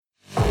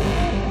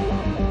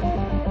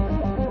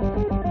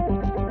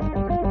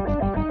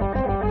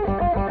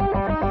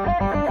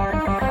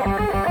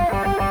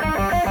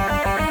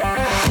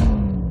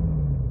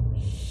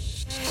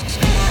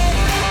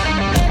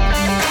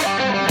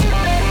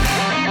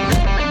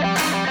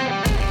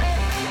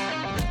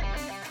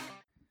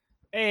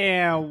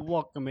And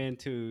welcome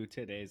into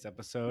today's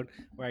episode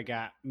where I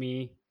got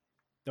me,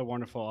 the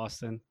wonderful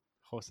Austin,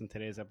 hosting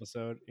today's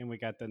episode, and we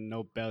got the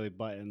no belly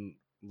button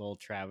little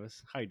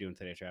Travis. How you doing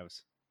today,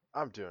 Travis?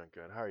 I'm doing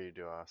good. How are you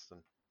doing,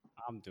 Austin?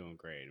 I'm doing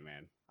great,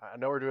 man. I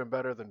know we're doing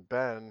better than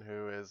Ben,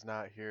 who is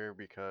not here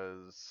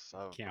because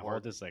of Can't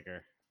poor hold his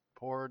liquor.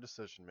 poor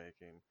decision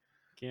making.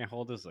 Can't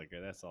hold his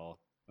liquor. That's all.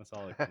 That's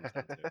all it comes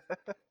down to.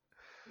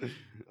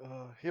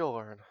 He'll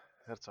learn.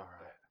 That's all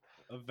right.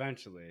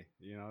 Eventually,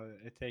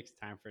 it takes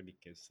time for the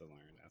kids to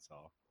learn. That's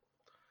all.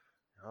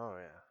 Oh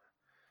yeah.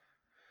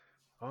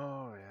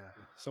 Oh yeah.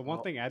 So one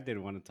Well, thing I did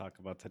want to talk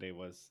about today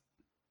was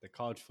the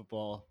college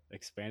football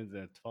expanded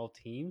to 12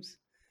 teams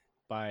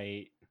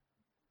by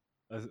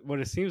what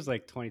it seems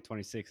like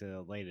 2026 at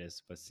the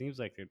latest, but seems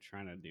like they're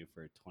trying to do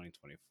for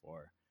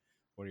 2024.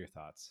 What are your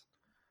thoughts?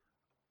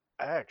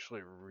 I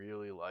actually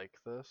really like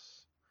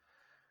this.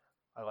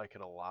 I like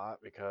it a lot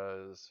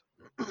because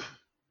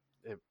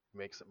it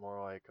makes it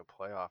more like a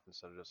playoff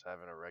instead of just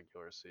having a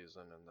regular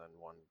season and then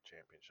one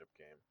championship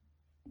game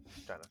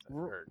kind of thing.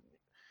 R- Or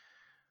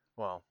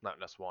well, not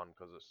just one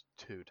because it's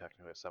two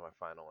technically a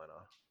semifinal and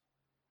a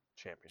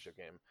championship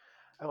game.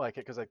 I like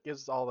it because it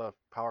gives all the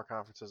power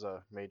conferences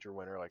a major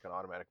winner, like an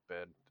automatic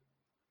bid,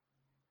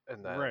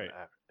 and then Right,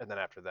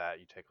 after that,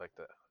 you take like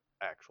the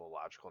actual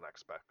logical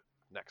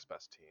next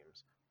best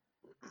teams.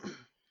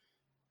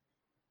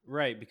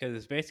 right, because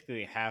it's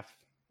basically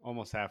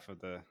almost half of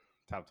the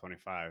top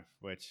 25,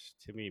 which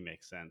to me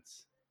makes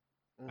sense.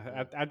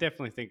 I, I, hmm I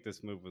definitely think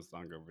this move was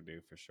long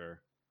overdue for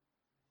sure.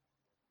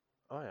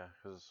 Oh yeah,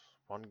 because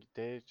one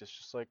day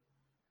just like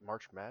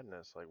March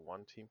Madness, like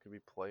one team could be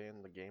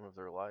playing the game of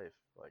their life.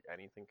 Like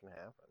anything can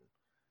happen.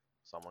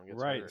 Someone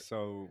gets Right, hurt.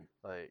 so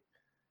Like,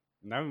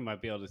 now we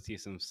might be able to see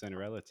some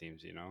Cinderella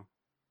teams.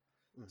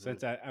 hmm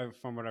Since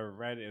from what I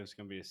read, it was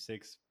going to be a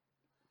six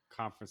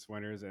conference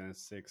winners and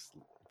six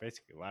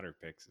basically ladder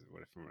picks is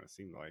what from what it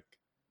seemed like.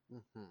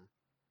 hmm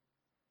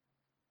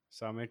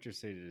So I'm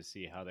interested to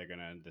see how they're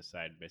gonna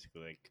decide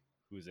basically like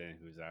who's in,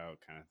 who's out,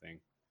 kind of thing.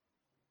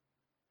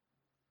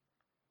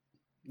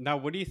 Now,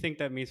 what do you think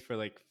that means for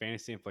like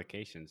fantasy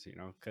implications?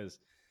 Because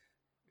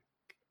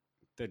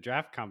the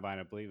draft combine,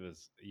 I believe,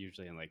 is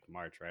usually in like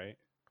March, right?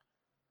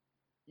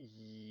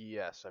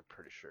 yes, I'm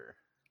pretty sure.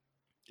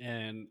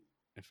 And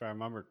if I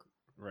remember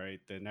right,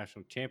 the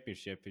national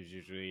championship is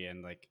usually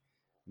in like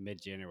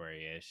mid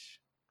January ish,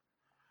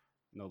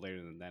 no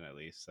later than that at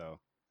least.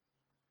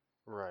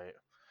 Right.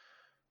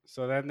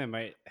 So then they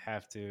might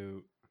have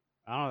to.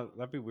 I don't know.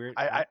 That'd be weird.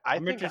 I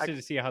I'm think I interested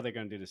to see how they're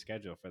gonna do the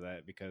schedule for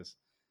that because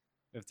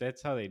if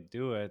that's how they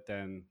do it,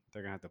 then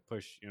they're gonna have to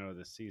push,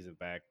 the season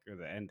back or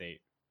the end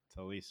date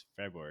to at least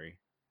February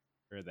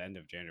or the end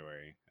of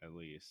January at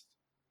least.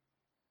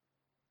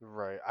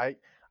 Right.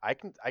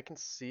 I can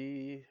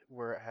see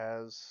where it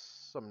has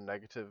some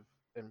negative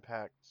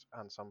impact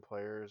on some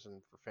players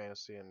and for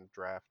fantasy and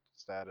draft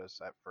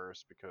status at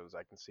first because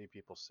I can see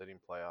people sitting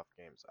playoff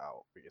games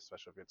out,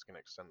 especially if it's going to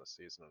extend the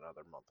season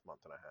another month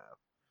and a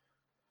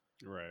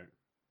Right.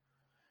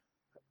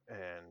 half,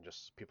 and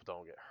just people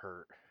don't get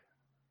hurt.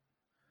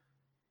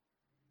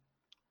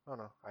 I don't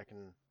know. I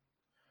can.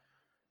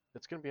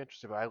 It's going to be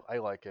interesting, but I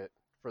like it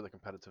for the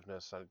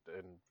competitiveness and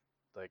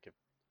like if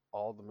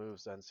all the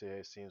moves the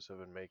NCAA seems to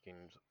have been making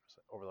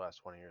over the last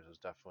 20 years is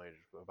definitely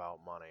about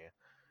money.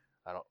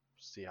 I don't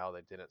see how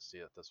they didn't see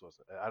that this was.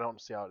 I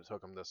don't see how it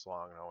took them this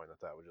long, knowing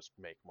that that would just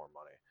make more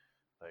money,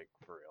 like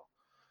for real.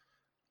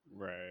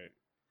 Right.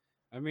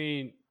 I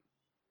mean,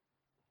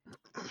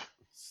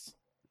 s-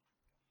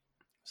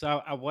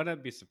 so I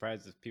wouldn't be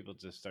surprised if people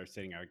just start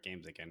sitting out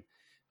games again,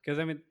 because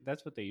I mean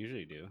that's what they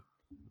usually do.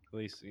 At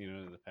least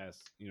in the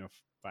past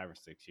 5 or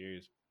 6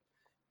 years,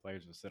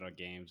 players will sit out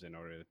games in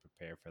order to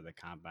prepare for the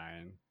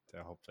combine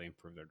to hopefully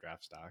improve their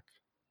draft stock.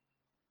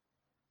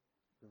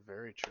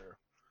 Very true.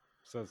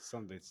 So it's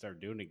something they start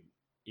doing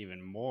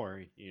even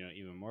more,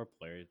 even more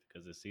players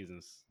because the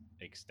season's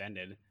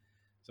extended.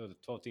 So the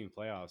 12 team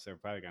playoffs, they're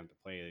probably going to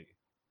play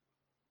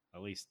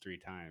at least 3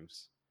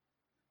 times,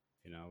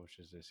 which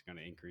is just going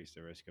to increase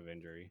the risk of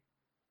injury.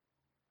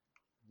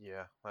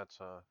 Yeah, that's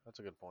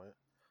a good point.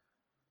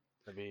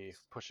 Maybe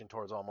pushing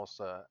towards almost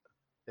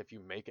if you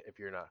make it, if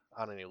you're not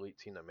on an elite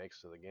team that makes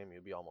it to the game,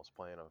 you'd be almost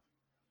playing a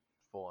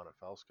full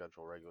NFL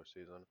schedule regular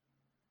season.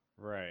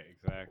 Right,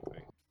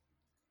 exactly.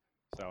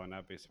 So I would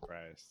not be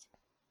surprised.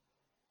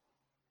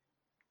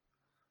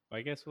 But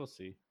I guess we'll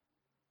see.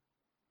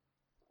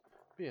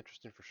 Be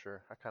interesting for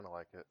sure. I kind of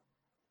like it.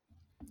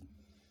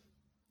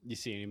 You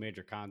see any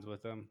major cons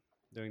with them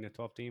doing the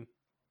 12 team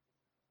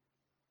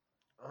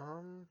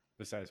Um,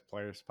 besides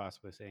players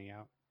possibly staying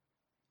out?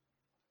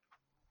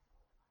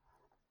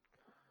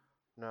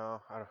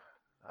 no,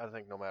 I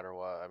think no matter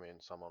what, I mean,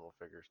 someone will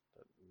figure.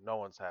 No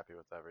one's happy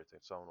with everything.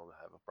 Someone will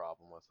have a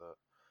problem with it.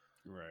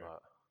 Right.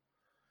 But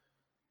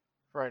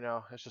for right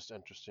now, it's just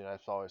interesting.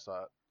 I've always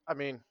thought. I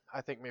mean,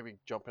 I think maybe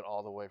jumping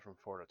all the way from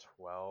 4 to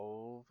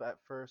 12 at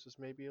first is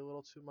maybe a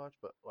little too much,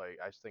 but like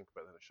I think,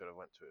 but then it should have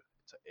went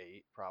to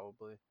eight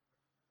probably.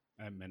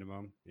 At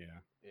minimum, yeah.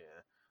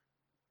 Yeah,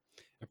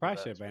 It because probably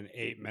should have that's been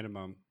 8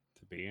 minimum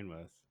to begin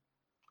with.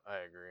 I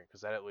agree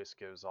because that at least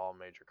gives all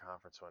major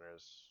conference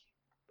winners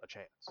a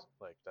chance.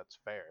 Like that's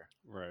fair.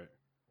 Right.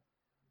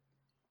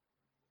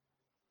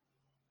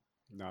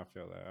 No, I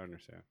feel that. I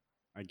understand.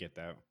 I get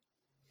that.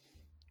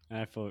 And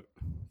I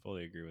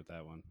fully agree with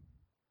that one.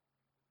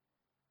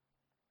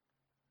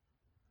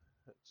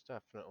 It's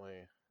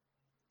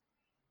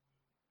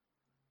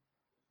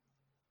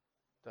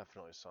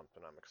definitely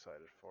something I'm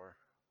excited for.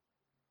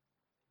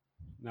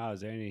 Now,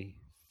 is there any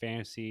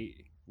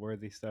fantasy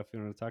worthy stuff you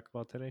want to talk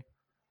about today?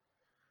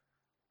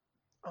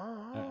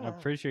 I'm Oh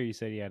pretty sure you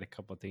said you had a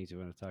couple things you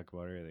want to talk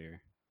about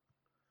earlier.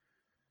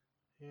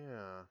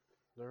 yeah,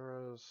 there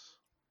was.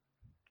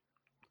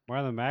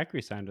 Marlon Mack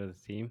resigned to the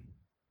team.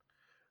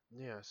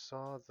 Yeah, I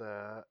saw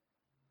that.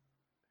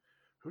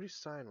 Who did he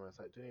sign with?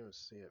 I didn't even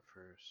see it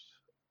first.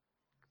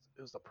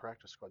 It was the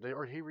practice squad.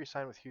 Or he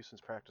re-signed with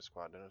Houston's practice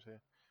squad, didn't he?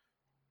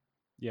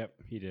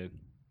 Yep, he did.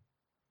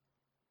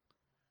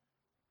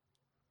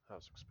 That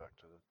was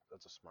expected.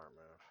 That's a smart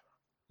move.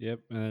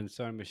 Yep, and then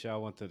Sonny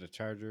Michelle went to the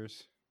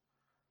Chargers.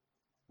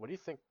 What do you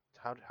think?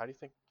 How do you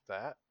think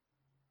that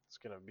it's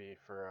gonna be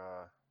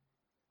for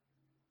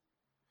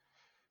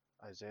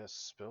Isaiah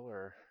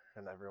Spiller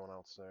and everyone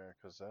else there?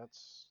 Because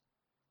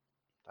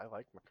I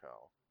like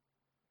Mikel.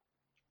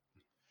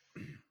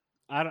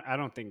 I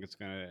don't think it's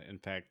gonna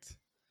impact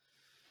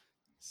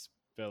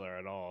Spiller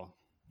at all,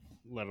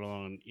 let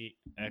alone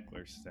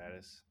Eckler's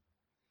status.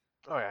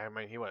 Oh yeah, I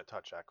mean he wouldn't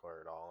touch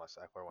Eckler at all unless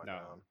Eckler went No,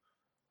 down.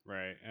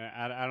 right.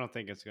 And I don't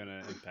think it's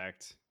gonna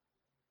impact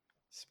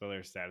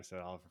Spiller's status at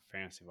all for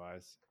fantasy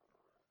wise.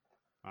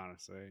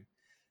 Honestly,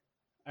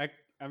 I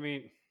I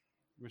mean,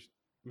 Mich-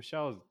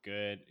 Michelle is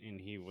good, and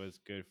he was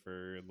good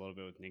for a little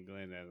bit with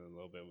England and a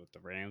little bit with the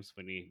Rams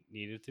when he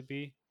needed to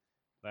be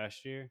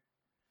last year.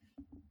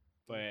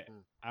 But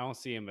Hmm. I don't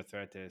see him a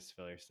threat to his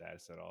Spiller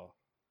status at all.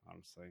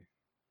 Honestly,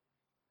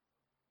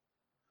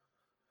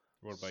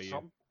 what about you?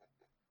 Some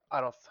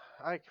I don't.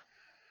 I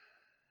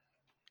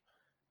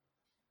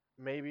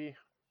maybe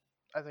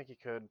I think he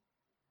could,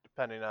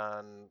 depending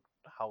on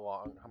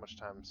how much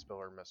time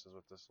Spiller misses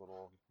with this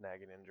little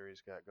nagging injury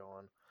he's got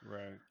going.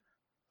 Right?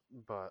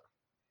 But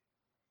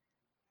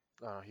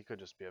he could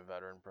just be a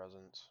veteran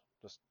presence,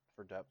 just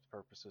for depth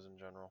purposes in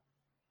general.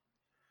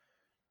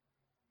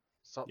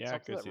 Yeah, I Something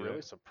could that see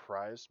really that.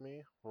 surprised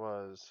me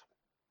was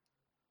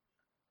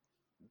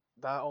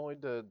not only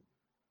did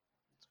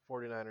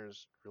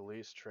 49ers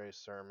release Trey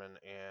Sermon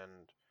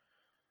and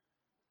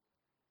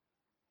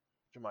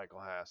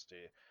Jermichael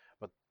Hasty,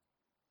 but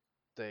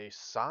they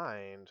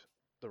signed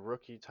the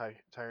rookie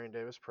Tyrion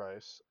Davis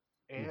Price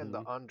and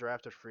the Mm-hmm.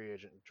 undrafted free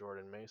agent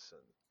Jordan Mason.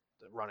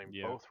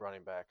 Yep. Both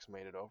running backs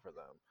made it over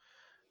them.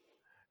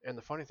 And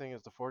the funny thing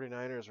is, the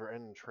 49ers were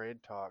in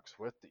trade talks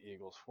with the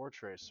Eagles for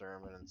Trey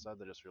Sermon, and said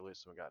they just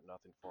released him and got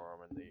nothing for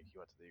him, and he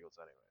went to the Eagles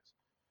anyways.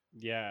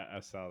 Yeah, I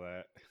saw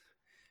that.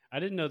 I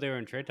didn't know they were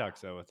in trade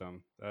talks though with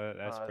them.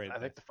 That's pretty. I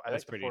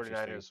That's think the pretty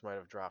interesting. 49ers might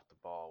have dropped the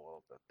ball a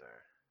little bit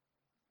there.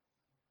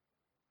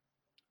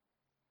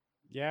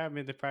 Yeah, I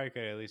mean they probably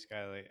could at least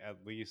got like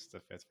at least a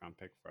fifth round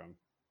pick from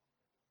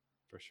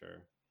for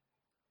sure.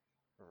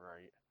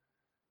 Right.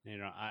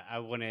 I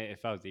wouldn't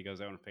if I was the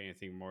Eagles. I wouldn't pay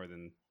anything more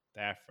than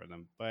that for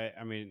them. But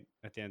I mean,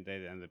 at the end of the day,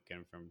 they end up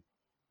getting from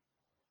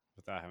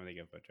without having to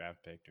give up a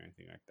draft pick or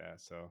anything like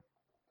that. So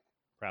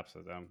props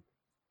to them.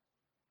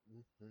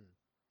 Hmm.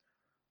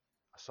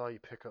 I saw you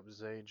pick up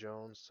Zay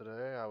Jones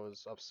today. I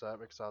was upset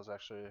because I was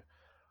actually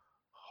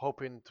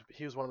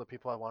he was one of the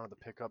people I wanted to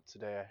pick up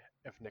today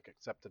if Nick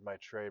accepted my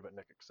trade, but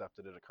Nick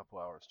accepted it a couple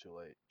hours too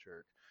late.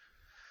 Jerk.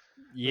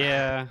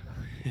 Yeah,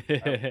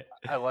 I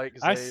I like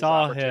I Zay's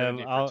saw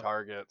him. opportunity for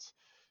targets.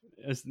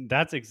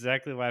 That's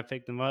exactly why I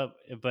picked him up.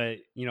 But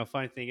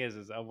funny thing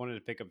is I wanted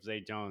to pick up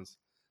Zay Jones.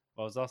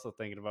 But I was also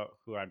thinking about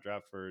who I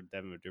dropped for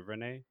Devin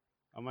Duvernay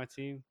on my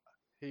team.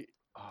 He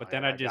Oh But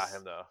yeah, I got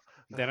him though.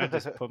 then I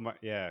just put my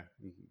yeah,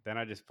 then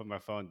I just put my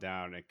phone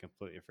down and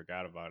completely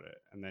forgot about it.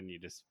 And then you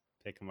just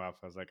pick him up.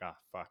 I was like, ah,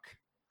 fuck,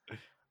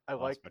 I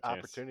lost like my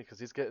chance. opportunity because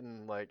he's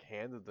getting like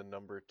handed the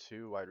number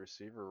two wide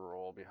receiver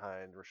role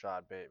behind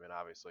Rashad Bateman.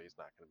 Obviously, he's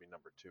not going to be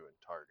number two in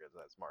targets.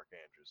 That's Mark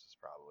Andrews is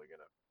probably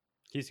going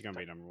He's gonna to.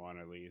 be number one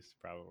at least,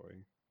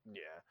 probably.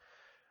 Yeah,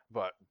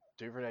 but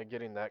Duvernay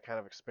getting that kind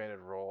of expanded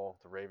role.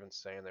 The Ravens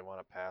saying they want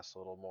to pass a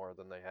little more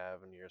than they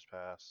have in years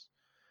past.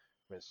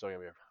 I mean, it's still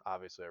going to be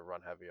obviously a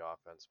run heavy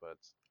offense, but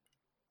it's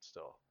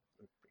still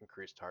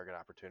increased target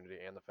opportunity,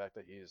 and the fact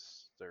that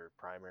he's their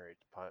primary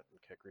punt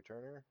and kick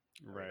returner.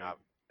 I mean, Right.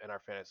 in our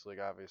fantasy league,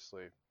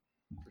 obviously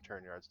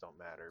return yards don't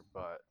matter,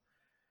 but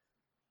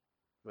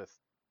with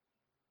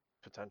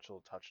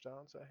potential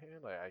touchdowns at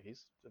hand,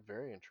 he's a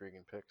very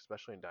intriguing pick,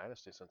 especially in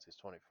dynasty since he's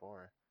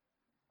 24.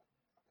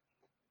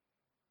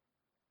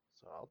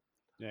 So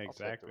Yeah, I'll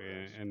take the exactly.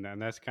 risk. And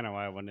that's kind of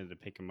why I wanted to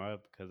pick him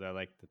up because I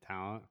like the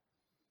talent.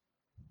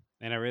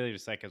 And I really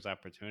just like his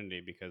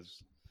opportunity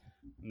because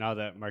now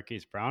that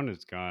Marquise Brown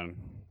is gone,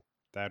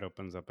 that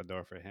opens up a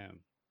door for him.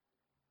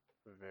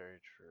 Very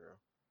true.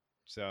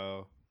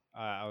 So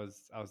I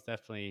was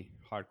definitely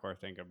hardcore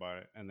thinking about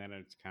it, and then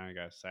I just kind of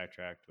got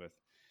sidetracked with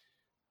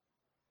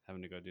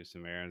having to go do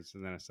some errands,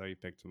 and then I saw you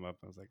picked him up.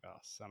 I was like, oh,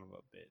 son of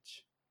a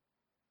bitch.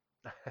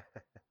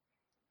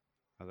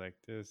 I was like,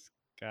 this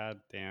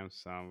goddamn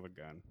son of a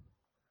gun.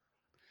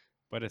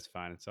 But it's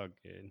fine. It's all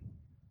good.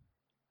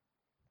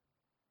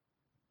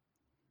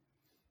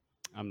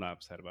 I'm not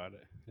upset about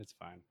it. It's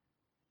fine.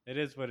 It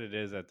is what it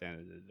is at the end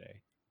of the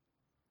day.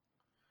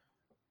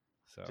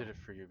 So, Did it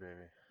for you,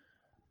 baby.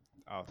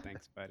 oh,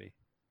 thanks, buddy.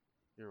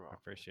 You're I welcome.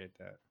 appreciate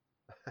that.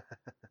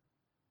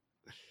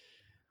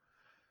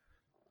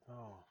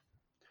 Oh,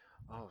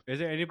 oh. Is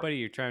there anybody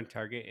you're trying to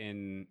target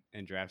in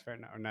drafts right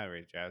now, or not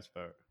really drafts,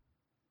 but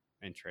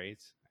in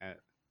trades at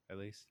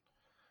least?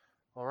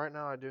 Well, right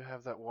now I do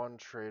have that one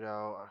trade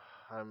out.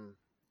 I'm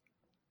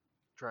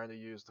trying to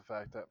use the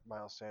fact that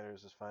Miles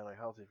Sanders is finally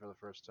healthy for the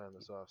first time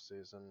this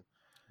offseason.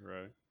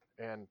 Right.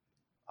 And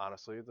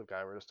honestly, the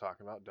guy we're just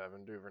talking about,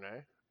 Devin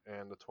Duvernay,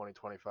 and the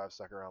 2025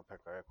 second round pick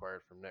I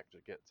acquired from Nick to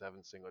get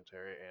Devin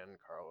Singletary and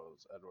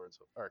Carlos Edwards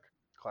or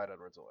Clyde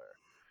Edwards-Helaire.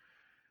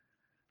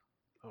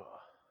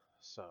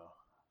 So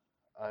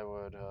I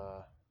would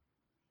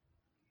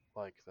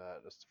like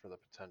that just for the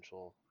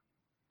potential.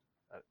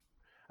 I,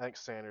 I think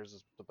Sanders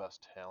is the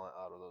best talent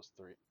out of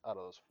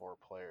those four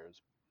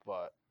players,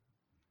 but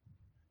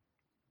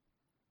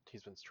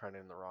he's been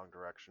trending in the wrong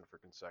direction for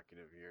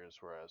consecutive years,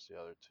 whereas the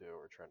other two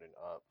are trending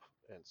up,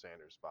 and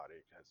Sanders' body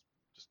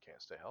just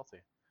can't stay healthy.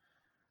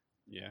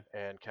 Yeah.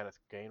 And Kenneth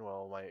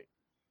Gainwell might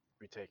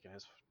be taking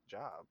his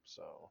job,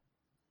 so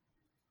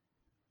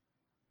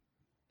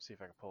see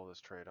if I can pull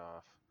this trade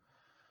off.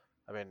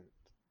 I mean,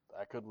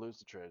 I could lose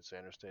the trade.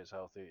 Sanders stays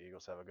healthy.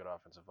 Eagles have a good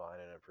offensive line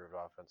and improved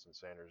offense, and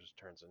Sanders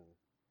turns in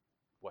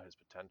what his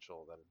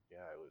potential. Then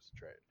yeah, I lose the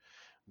trade.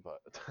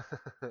 But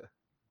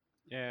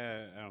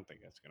Yeah, I don't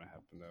think that's gonna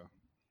happen though.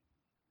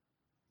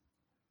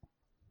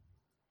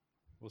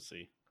 We'll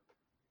see.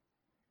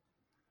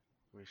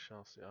 we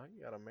shall see. Oh,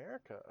 you got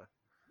America.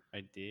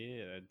 I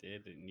did,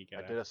 and you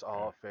I got did us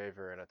all a Africa.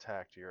 favor and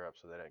attacked Europe,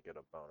 so they didn't get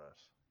a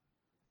bonus.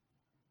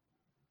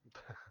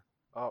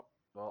 Oh,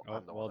 well, Oh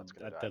I'm the one well, that's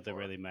gonna that die doesn't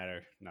for it. really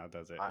matter now,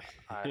 does it?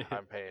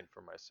 I'm paying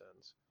for my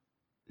sins.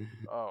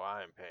 Oh,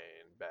 I'm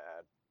paying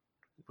bad.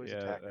 Please Yeah,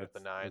 attack me with the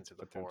nine that's to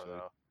the four potentially.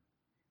 though.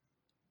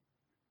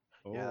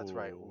 Yeah, that's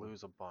right. Oh,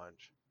 Lose a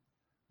bunch.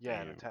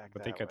 Yeah, and damn! attack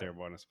But they that got way. their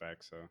bonus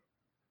back, so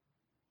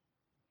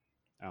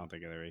I don't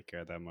think they really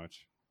care that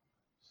much.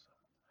 So,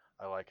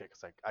 I like it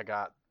because I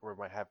got where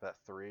my have that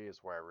three is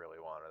where I really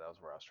wanted. That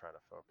was where I was trying to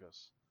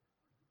focus.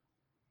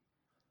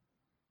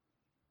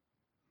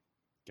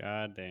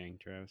 God dang,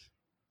 Travis.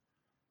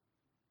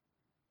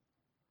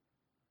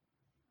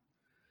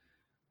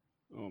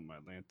 Oh my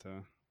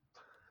Atlanta.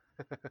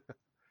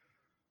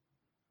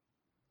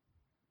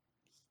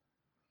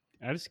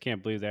 I just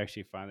can't believe they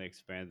actually finally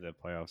expanded the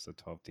playoffs to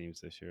 12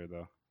 teams this year,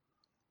 though.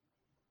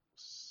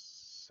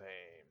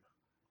 Same.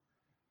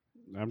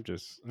 I'm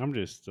just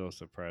still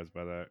surprised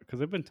by that because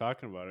they've been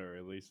talking about it, or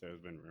at least there's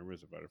been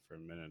rumors about it for a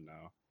minute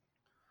now.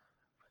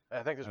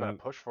 I think there's And been a then,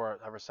 push for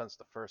it ever since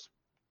the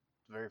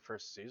very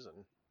first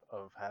season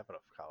of having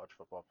a college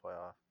football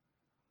playoff.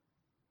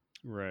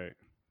 right.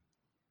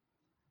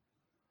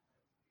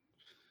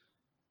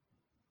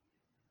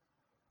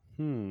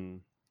 Hmm.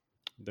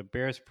 The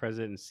Bears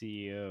president and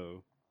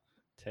CEO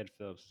Ted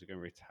Phillips is going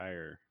to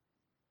retire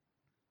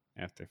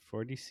after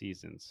 40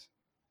 seasons.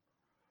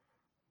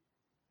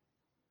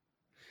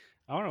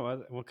 I don't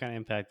know what kind of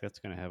impact that's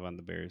going to have on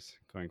the Bears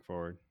going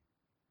forward.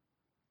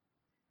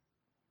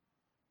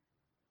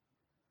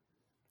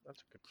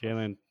 That's a good question.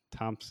 Jalen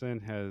Thompson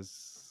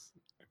has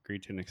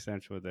agreed to an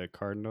extension with the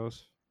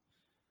Cardinals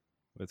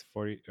with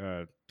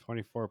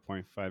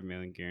 24.5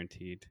 million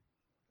guaranteed.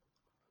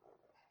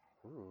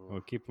 Ooh,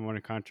 We'll keep him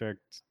under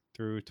contract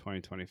through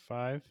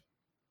 2025.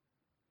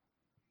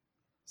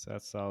 So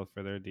that's solid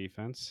for their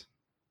defense.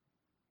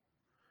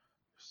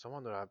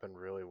 someone that I've been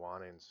really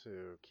wanting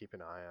to keep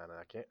an eye on.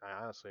 And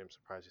I honestly am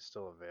surprised he's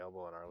still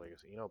available in our league.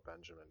 Is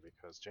Benjamin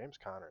because James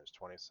Conner is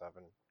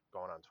 27,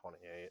 going on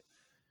 28.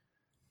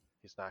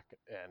 He's not,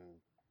 and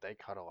they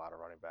cut a lot of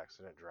running backs.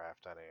 They didn't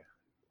draft any,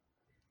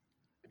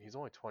 and he's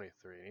only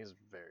 23, and he's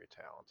very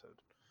talented.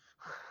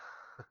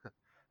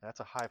 That's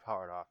a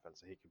high-powered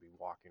offense that he could be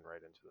walking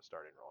right into the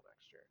starting role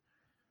next year.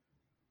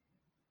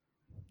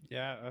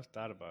 Yeah, I've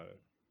thought about it.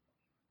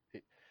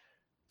 He,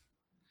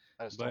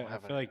 I just don't But I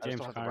have feel any. like I just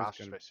don't James have the Conner's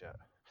roster going to. space yet.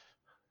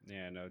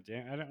 Yeah, no,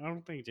 I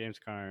don't think James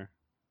Conner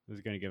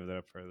is going to give it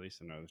up for at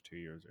least another 2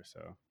 years or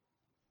so.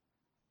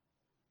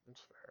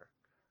 That's fair.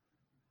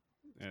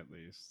 At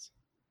least.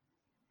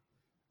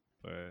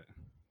 But,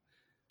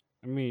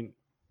 I mean,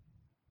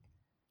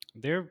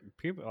 a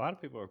lot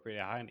of people were pretty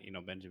high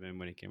on Benjamin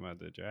when he came out of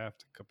the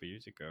draft a couple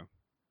years ago,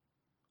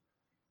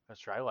 That's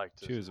true.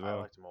 too, as I well.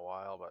 liked him a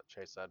while, but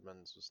Chase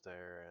Edmonds was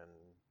there and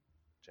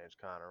James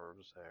Conner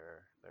was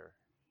there.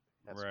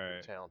 Had some good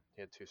Right. talent.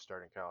 He had two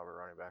starting caliber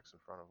running backs in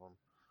front of him.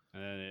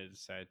 And then they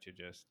decided to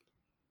just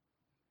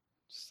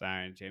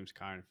sign James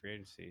Conner in free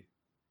agency.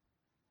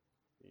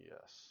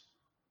 Yes.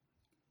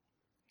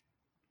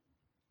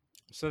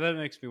 So that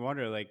makes me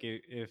wonder, like,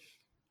 if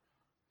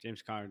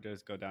James Conner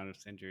does go down with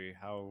this injury,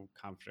 how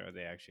confident are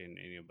they actually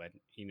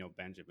in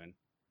Benjamin?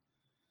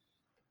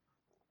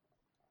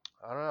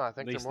 I don't know. I At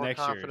think they're least more next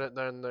year. confident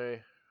than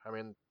they. I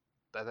mean,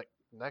 I think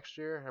next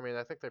year. I mean,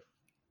 I think they.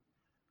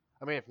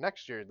 I mean, if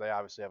next year they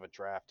obviously have a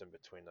draft in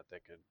between that they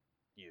could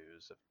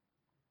use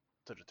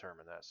to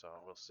determine that. So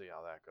we'll see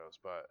how that goes.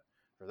 But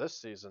for this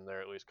season,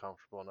 they're at least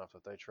comfortable enough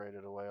that they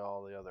traded away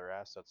all the other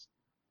assets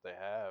they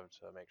have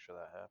to make sure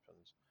that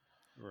happens.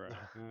 Right.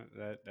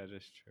 That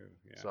is true.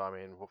 Yeah. So I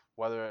mean,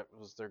 whether it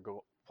was their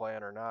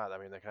plan or not, I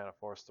mean, they kind of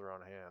forced their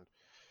own hand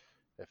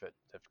if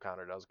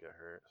Connor does get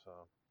hurt. So.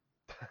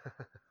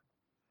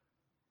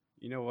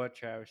 You know what,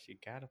 Travis? You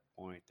got a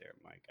point there,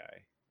 my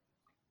guy.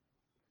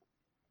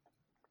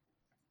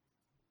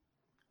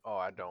 Oh,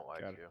 I don't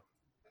like Got you.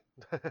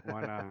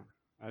 why not?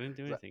 I didn't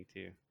do Is that anything to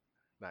you.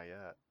 not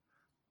yet?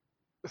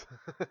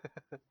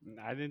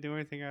 I didn't do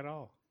anything at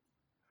all.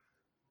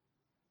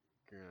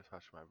 You're gonna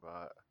touch my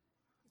butt.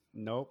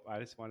 Nope. I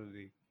just wanted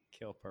to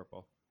kill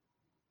purple.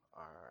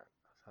 All right.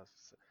 I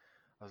was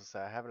gonna say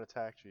I haven't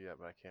attacked you yet,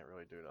 but I can't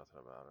really do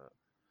nothing about it.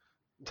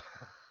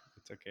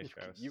 It's okay,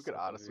 Travis. You It's could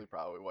up to you. honestly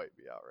probably wipe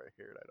me out right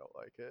here, and I don't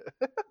like it.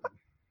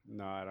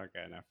 No, I don't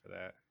got enough for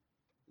that.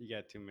 You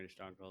got too many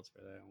strongholds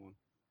for that one.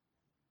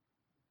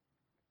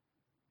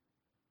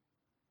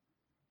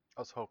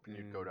 I was hoping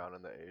you'd go Mm. down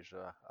into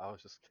Asia. I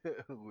was just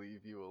gonna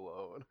leave you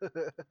alone.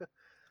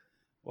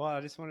 Well,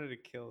 I just wanted to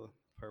kill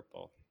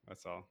purple.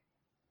 That's all.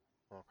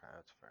 Okay,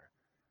 that's fair.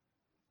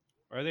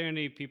 Are there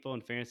any people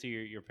in fantasy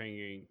you're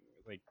paying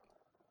like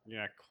you're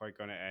not quite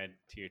going to add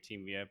to your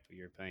team yet, but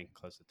you're paying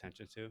close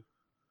attention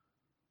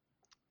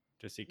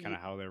to see kind Y-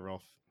 of how their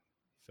role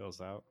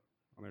fills out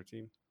on their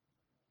team?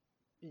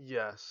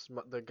 yes,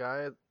 the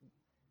guy,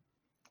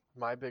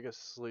 my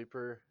biggest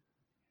sleeper,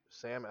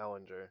 Sam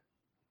Ellinger.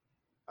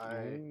 I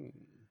Oh,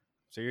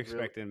 so you're really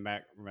expecting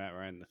Matt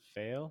Ryan to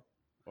fail,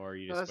 or are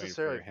you not just waiting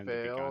necessarily for him to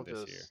be fail. gone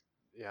this year? Just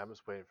yeah, I'm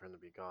just waiting for him to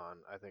be gone.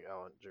 I think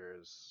Ellinger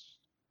is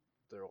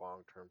their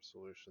long-term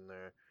solution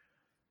there.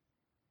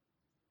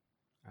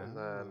 And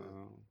then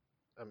Oh,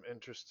 I'm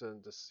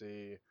interested to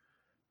see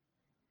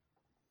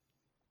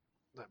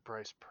that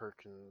Bryce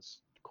Perkins,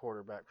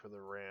 quarterback for the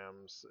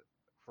Rams,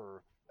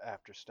 for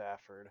after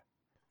Stafford.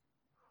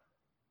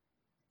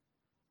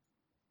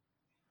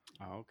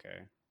 oh,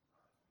 okay.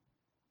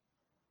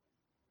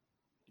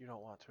 You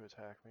don't want to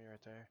attack me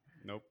right there.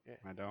 Nope, Yeah.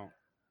 I don't.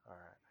 All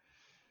right.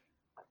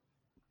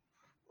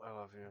 I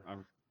love you.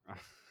 I'm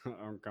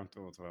I'm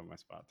comfortable with what my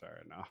spots are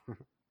right now.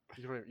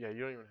 You don't. Even, yeah,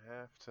 you don't even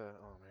have to.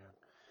 Oh man.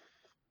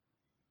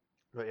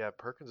 But yeah,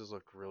 Perkins has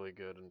looked really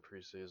good in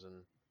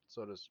preseason.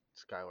 So does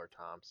Skylar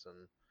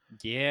Thompson.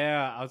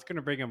 Yeah, I was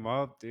gonna bring him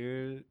up,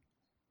 dude.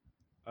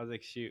 I was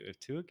like, shoot, if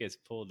Tua gets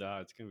pulled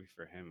out, it's gonna be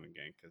for him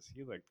again because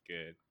he looked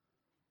good.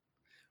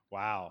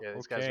 Wow. Yeah,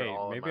 these guys are Okay,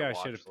 all in my maybe I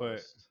should watch have put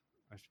list.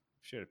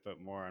 should have put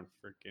more on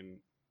freaking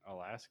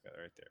Alaska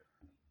right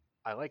there.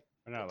 I like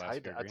Or not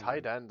Alaska, a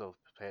tight Greenland. end to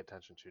pay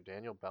attention to.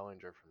 Daniel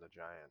Bellinger from the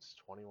Giants,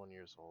 21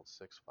 years old,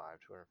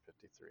 6'5",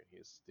 253.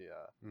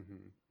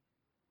 Mm-hmm.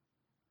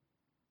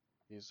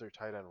 He's their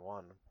tight end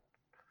one,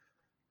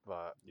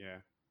 but Yeah.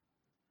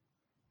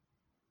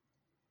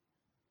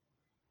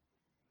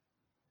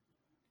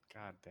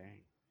 God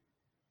dang.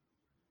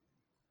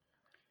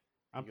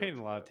 I'm you go paying a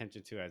to lot of the.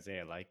 attention to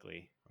Isaiah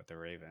Likely with the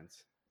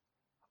Ravens.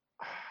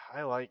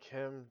 I like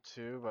him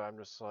too, but I'm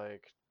just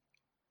like,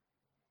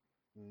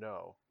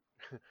 no,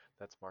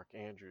 that's Mark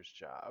Andrews'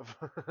 job.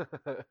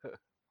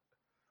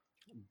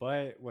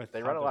 But with They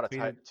how run a lot of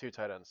depleted, two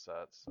tight end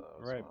sets though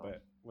as right? well.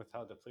 But with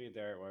how depleted they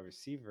are at wide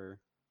receiver,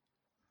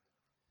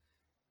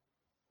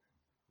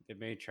 they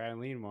may try and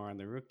lean more on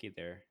the rookie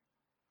there.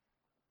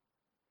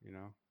 You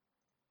know,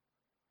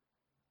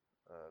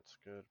 That's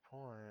a good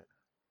point.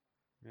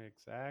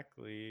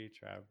 exactly,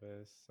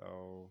 Travis.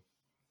 So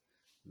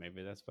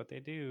maybe that's what they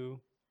do.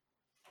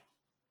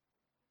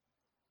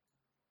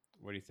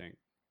 What do you think?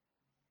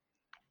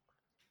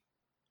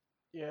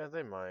 Yeah,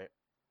 they might.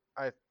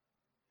 I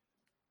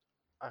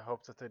I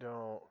hope that they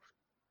don't.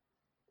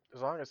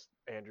 As long as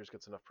Andrews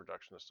gets enough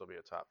production to still be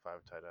a top five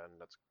tight end,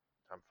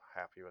 I'm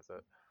happy with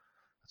it.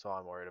 That's all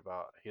I'm worried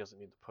about. He doesn't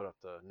need to put up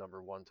the number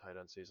one tight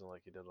end season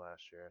like he did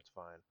last year. It's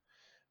fine,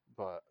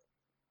 but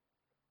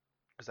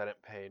because I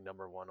didn't pay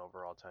number one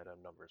overall tight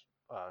end numbers,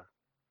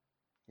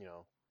 you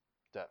know,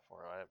 debt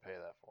for him. I didn't pay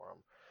that for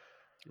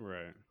him,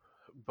 Right.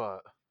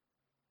 but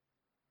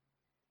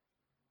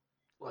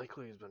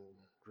likely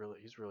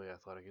he's really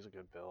athletic. He's a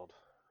good build.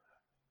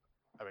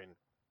 I mean,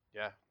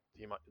 yeah,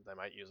 they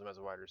might use him as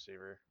a wide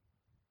receiver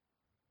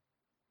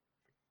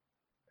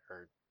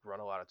or run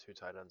a lot of two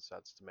tight end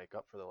sets to make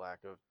up for the lack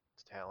of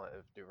talent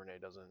if Duvernay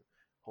doesn't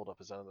hold up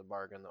his end of the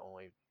bargain. The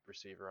only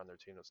receiver on their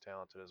team that's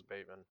talented is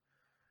Bateman.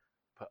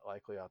 Put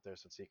Likely out there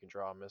since he can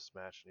draw a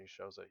mismatch and he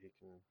shows that he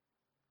can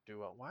do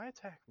well. Why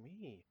attack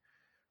me?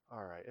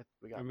 All right,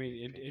 we I got mean,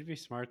 BP. it'd be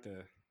smart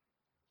to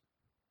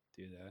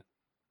do that.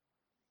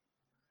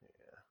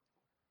 Yeah,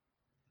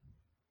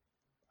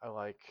 I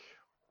like,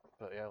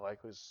 but yeah,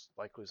 Likely's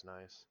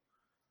nice.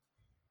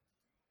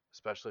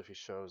 especially if he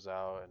shows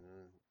out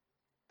and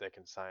they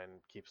can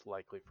sign keeps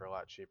likely for a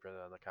lot cheaper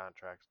than the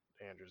contract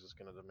Andrews is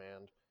going to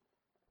demand.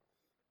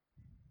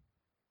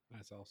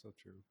 That's also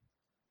true.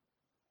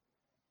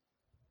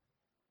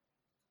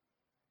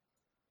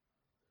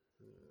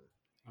 Hmm.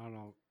 I don't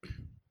know.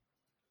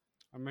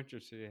 I'm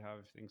interested to see how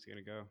everything's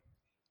gonna go.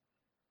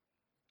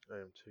 I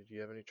am too. Do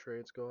you have any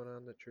trades going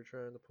on that you're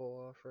trying to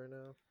pull off right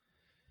now?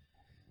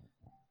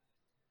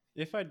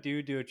 If I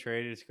do a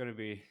trade, it's gonna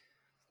be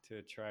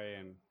to try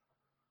and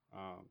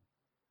um,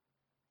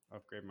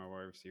 upgrade my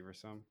wide receiver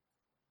some,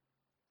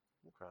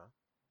 Okay.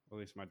 at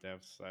least my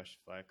dev slash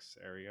flex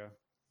area.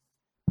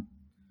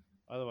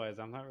 Otherwise,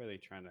 I'm not really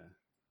trying to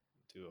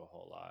do a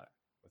whole lot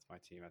with my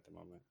team at the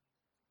moment,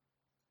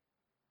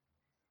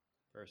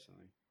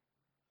 personally.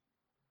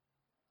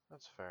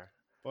 That's fair.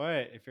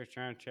 But if you're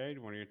trying to trade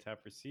one of your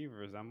top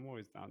receivers, I'm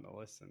always down to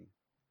listen.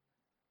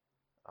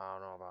 I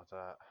don't know about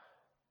that.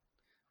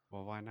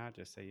 Well, why not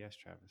just say yes,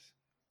 Travis?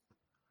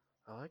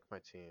 I like my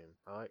team.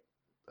 I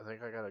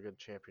think I got a good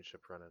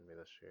championship run in me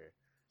this year.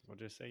 Well,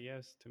 just say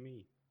yes to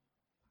me.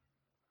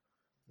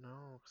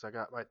 No, because I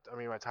got my. I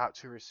mean, my top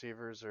two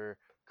receivers are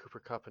Cooper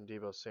Cup and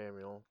Debo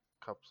Samuel.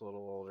 Cup's a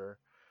little older,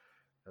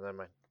 and then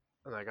my.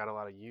 And I got a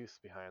lot of youth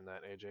behind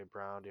that: AJ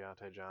Brown,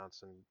 Deontay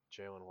Johnson,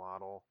 Jalen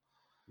Waddle,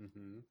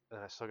 Mm-hmm.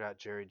 and I still got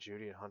Jerry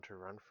Judy and Hunter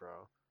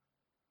Renfro.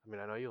 I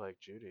mean, I know you like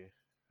Judy.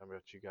 I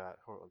bet you got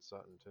Cortland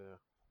Sutton too.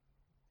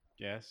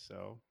 Yes,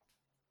 so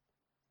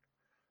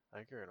I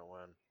think you're gonna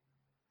win.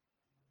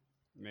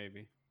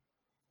 maybe,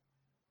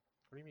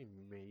 What do you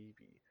mean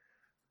maybe?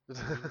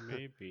 I mean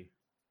maybe,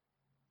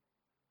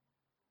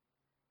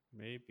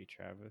 maybe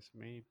Travis,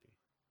 maybe.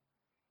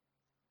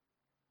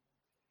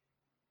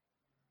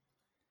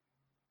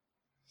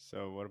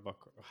 So what about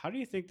how do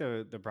you think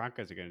the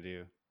Broncos are gonna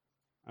do?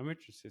 I'm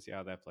interested to see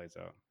how that plays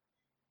out.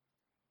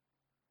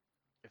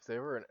 If they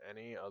were in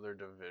any other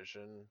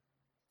division,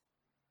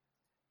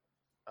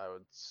 I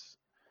would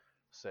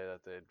say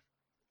that they'd.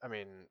 I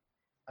mean,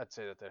 I'd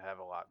say that they'd have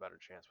a lot better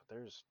chance. But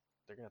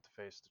they're gonna have to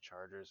face the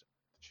Chargers,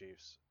 the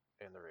Chiefs,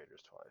 and the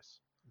Raiders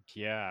twice.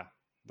 Yeah,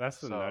 that's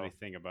the nutty So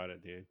thing about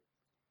it, dude.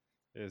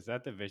 Is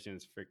that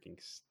division's freaking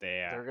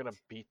they're gonna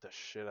stacked? beat the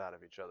shit out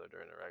of each other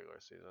during the regular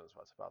season. Is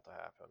what's about to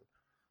happen.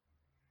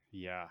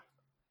 Yeah,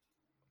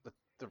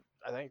 The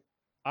I think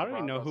I the don't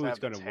even know Broncos who's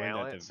have the gonna win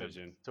that talent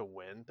division. to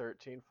win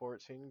 13,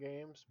 14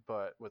 games,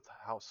 but with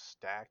how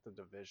stacked the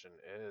division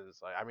is,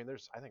 like I mean,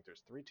 I think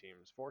there's three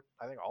teams, four.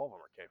 I think all of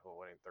them are capable of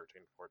winning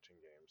 13, 14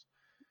 games.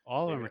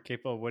 All of them Maybe are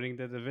capable of winning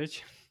the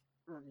division.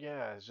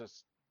 yeah, it's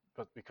just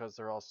but because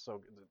they're all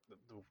so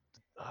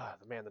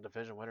the man, the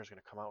division winner is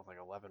going to come out with like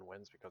 11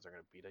 wins because they're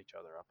going to beat each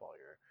other up all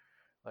year,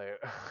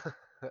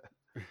 like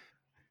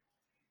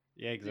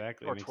Yeah,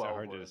 exactly. It or makes it 12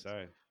 hard to wins.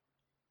 decide.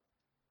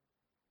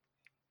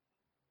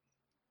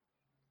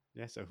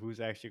 Yeah, so who's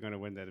actually going to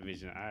win that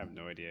division? I have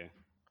no idea.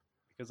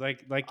 Because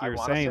like you were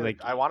saying, like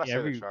I want to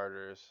say the every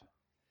Chargers.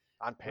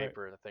 On right,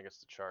 paper, I think it's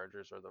the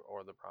Chargers or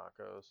the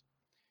Broncos.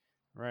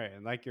 right,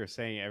 and like you're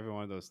saying, every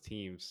one of those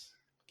teams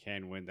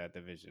can win that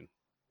division,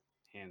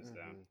 hands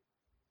down. Hmm.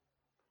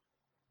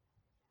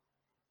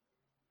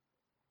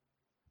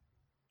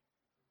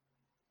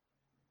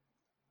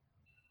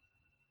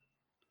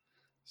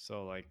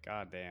 So like,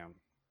 goddamn,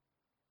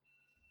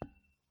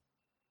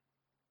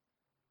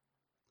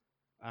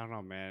 I don't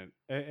know, man.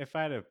 If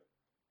I had to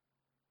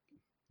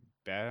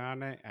bet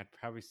on it, I'd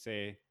probably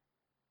say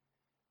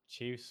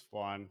Chiefs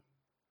 1,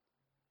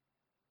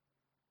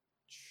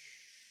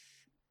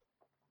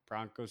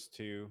 Broncos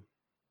 2,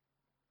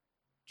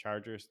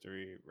 Chargers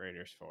 3,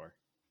 Raiders 4.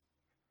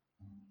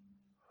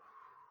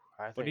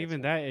 I But think it's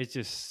even gonna. that is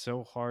just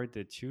so hard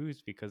to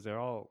choose because they're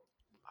all,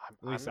 at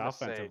I'm least gonna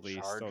say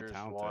offensively, so Chargers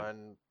talented.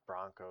 1,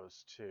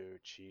 Broncos 2,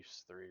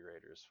 Chiefs 3,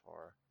 Raiders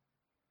 4.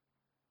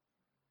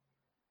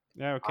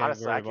 Yeah, okay,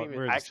 Honestly, I can even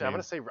we're the actually. I'm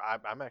gonna same. say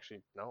I'm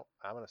actually no.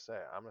 I'm gonna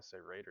say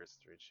Raiders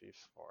 3,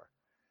 Chiefs 4.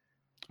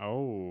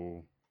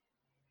 Oh,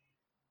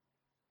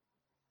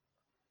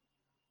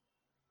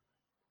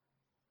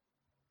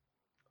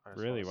 I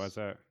just want really? to. What's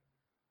that?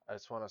 I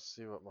just want to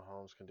see what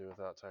Mahomes can do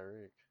without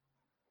Tyreek.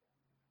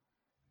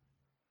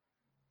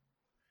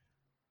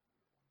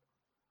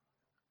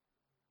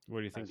 What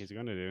do you I think just, he's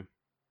gonna do?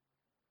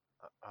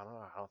 I don't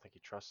know. I don't think he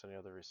trusts any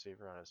other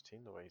receiver on his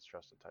team the way he's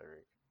trusted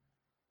Tyreek.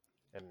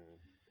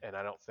 And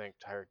I don't think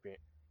Tyreek being.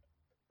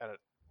 And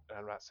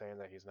I'm not saying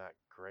that he's not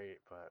great,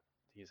 but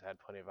he's had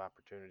plenty of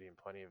opportunity and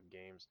plenty of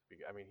games.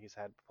 I mean, he's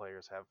had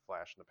players have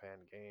flash in the pan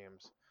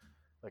games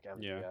like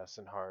Yeah, MVS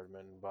and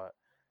Hardman, but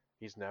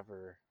he's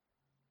never,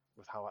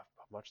 with how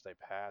much they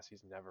pass,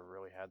 he's never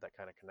really had that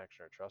kind of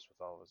connection or trust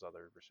with all of his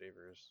other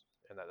receivers,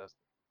 and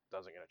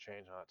doesn't going to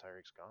change now that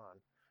Tyreek's gone.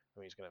 I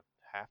mean, he's going to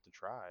have to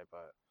try,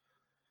 but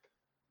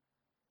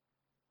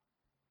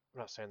I'm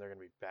not saying they're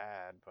going to be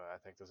bad, but I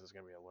think this is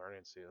going to be a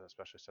learning season,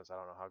 especially since I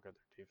don't know how good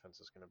their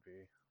defense is going to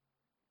be.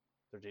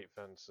 Their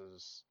defense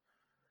is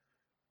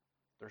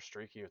they're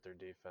streaky with their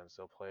defense.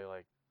 They'll play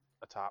like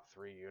a top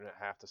three unit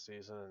half the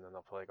season, and then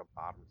they'll play like a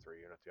bottom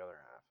three unit the other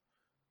half.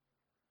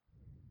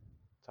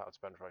 That's how it's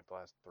been for like the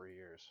last 3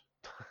 years.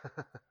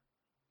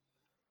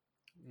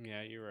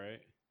 Yeah, you're right.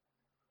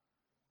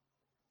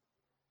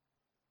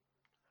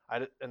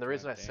 And the God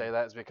reason I say damn.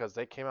 that is because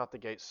they came out the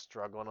gate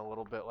struggling a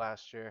little bit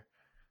last year,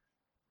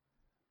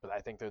 but I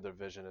think their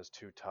division is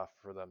too tough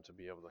for them to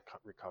be able to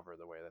recover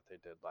the way that they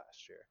did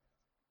last year.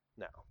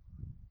 Now,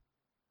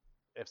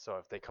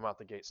 if they come out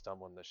the gate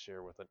stumbling this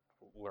year with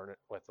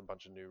a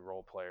bunch of new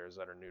role players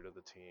that are new to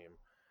the team,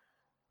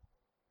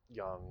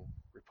 young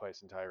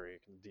replacing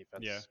Tyreek, and Yeah.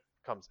 defense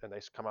comes and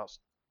they come out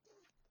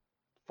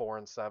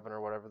 4-7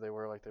 or whatever they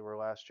were like they were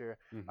last year,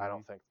 I Mm-hmm.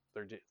 don't think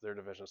their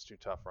division is too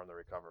tough for them to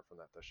recover from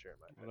that this year, in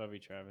my I opinion. love you,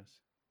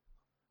 Travis.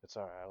 It's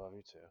all right. I love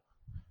you too.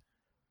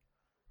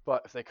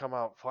 But if they come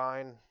out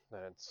fine,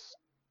 then it's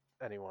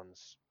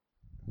anyone's.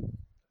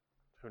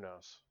 Who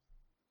knows?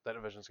 That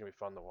division's gonna be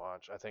fun to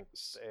watch. I think the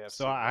So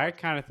AFC I North.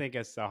 kind of think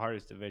it's the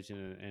hardest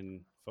division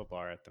in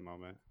football at the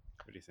moment.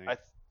 What do you I think?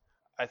 th-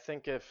 I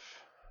think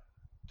if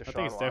I think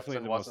Deshaun it's definitely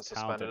Watson the wasn't most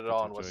suspended talented at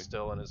all and was potentially.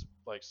 still in his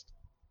like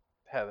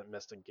hadn't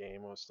missed a game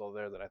and was still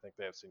there, then I think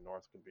the AFC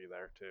North could be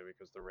there too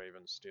because the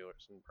Ravens,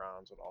 Steelers, and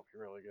Browns would all be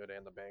really good,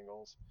 and the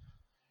Bengals.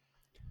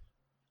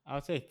 I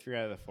would say 3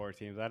 out of the 4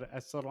 teams. I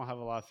still don't have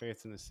a lot of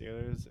faith in the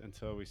Steelers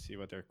until we see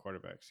what their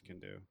quarterbacks can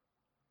do.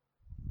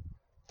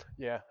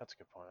 Yeah, that's a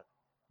good point.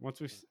 Once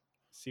we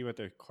see what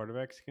their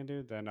quarterbacks can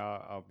do, then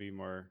I'll be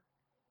more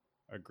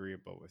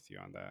agreeable with you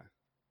on that.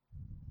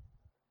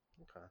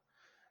 Okay.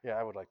 Yeah,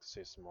 I would like to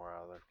see some more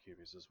out of their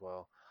QBs as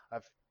well.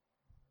 I've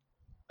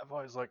I've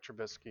always liked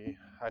Trubisky.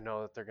 I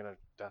know that they're gonna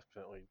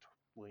definitely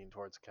lean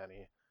towards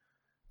Kenny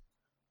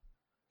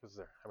because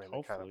they kind of,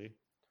 Hopefully,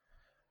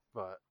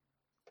 but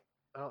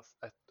I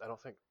don't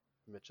think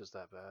Mitch is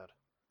that bad.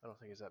 I don't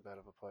think he's that bad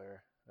of a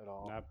player at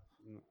all. not.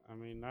 I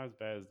mean, not as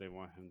bad as they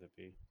want him to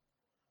be,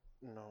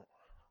 No.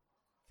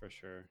 for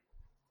sure.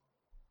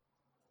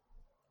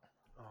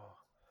 Oh,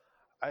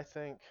 I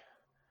think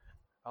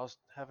I was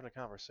having a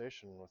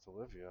conversation with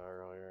Olivia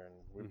earlier, and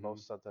we both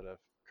Hmm. said that if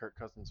Kirk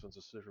Cousins wins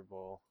a Super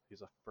Bowl,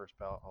 he's a first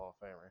ballot Hall of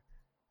Famer.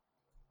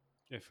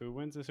 If who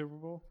wins the Super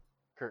Bowl?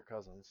 Kirk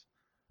Cousins.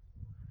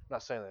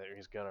 Not saying that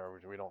he's gonna,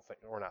 or we don't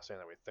think. We're not saying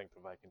that we think the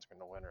Vikings are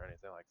gonna win or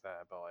anything like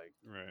that. But like,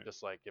 Right.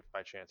 just like if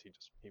by chance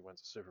he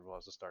wins the Super Bowl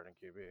as a starting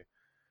QB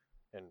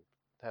and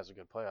has a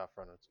good playoff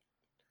run,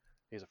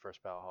 he's a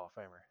first ballot Hall of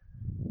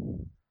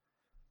Famer.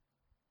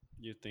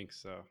 You think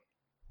so?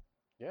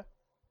 Yeah,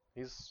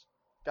 he's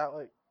got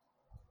like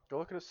go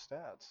look at his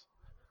stats.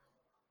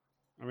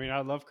 I mean, I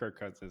love Kirk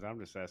Cousins. I'm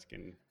just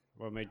asking,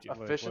 what made you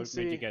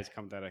Efficiency. guys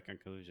come to that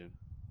conclusion?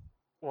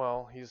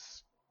 Well,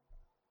 he's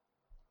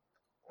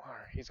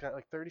got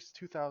like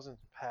 32,000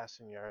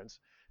 passing yards.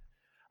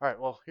 All right,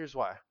 well, here's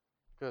why.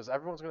 Because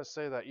everyone's going to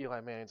say that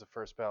Eli Manning's a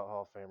first ballot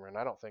Hall of Famer, and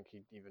I don't think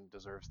he even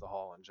deserves the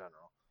Hall in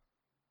general.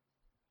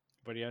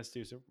 But he has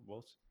 2 Super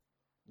Bowls.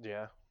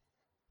 Yeah.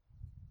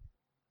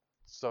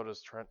 So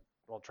does Trent.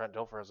 Well, Trent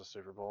Dilfer has a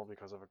Super Bowl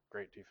because of a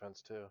great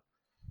defense, too.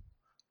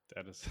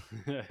 That is,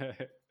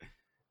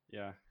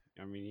 yeah.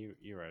 I mean,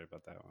 you're right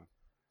about that one.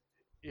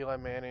 Eli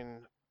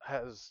Manning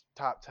has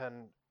top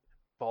 10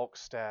 bulk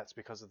stats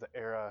because of the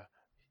era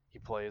he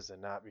plays in,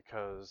 not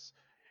because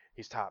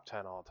he's top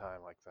 10 all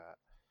time like that,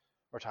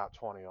 or top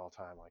 20 all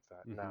time like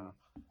that. Hmm. No.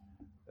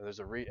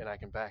 And and I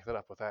can back that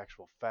up with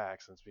actual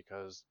facts. And it's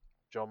because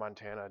Joe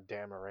Montana,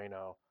 Dan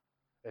Marino,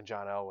 and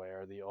John Elway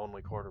are the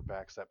only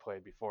quarterbacks that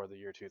played before the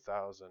year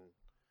 2000.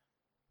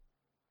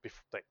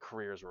 Like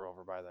careers were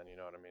over by then, you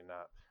know what I mean?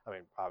 Not, I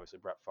mean, obviously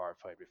Brett Favre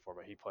played before,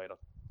 but he played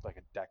like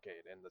a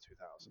decade in the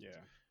 2000s.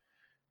 Yeah.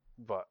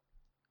 But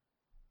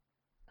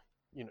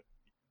you know,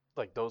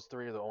 like those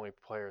three are the only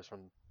players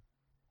from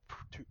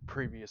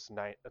previous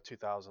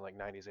 2000, like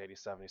 90s,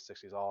 80s, 70s,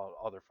 60s, all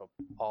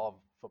of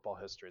football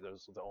history.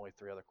 Those are the only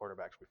three other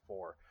quarterbacks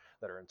before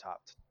that are in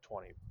top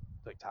 20,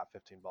 like top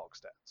 15 bulk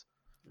stats.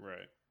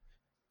 Right.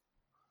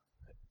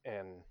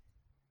 And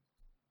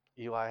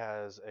Eli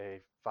has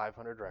a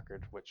 500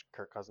 record, which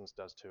Kirk Cousins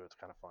does too. It's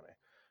kind of funny.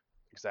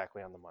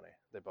 Exactly on the money.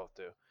 They both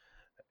do.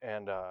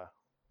 And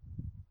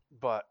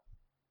but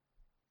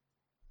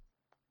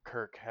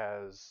Kirk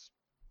has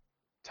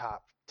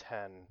top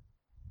 10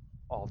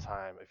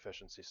 all-time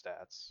efficiency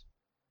stats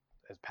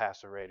as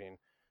passer rating,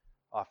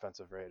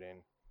 offensive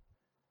rating,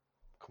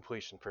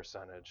 completion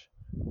percentage,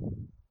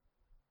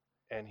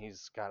 and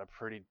he's got a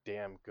pretty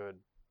damn good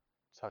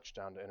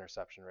touchdown to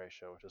interception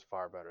ratio, which is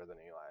far better than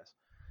Eli's.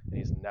 And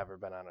he's never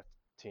been on a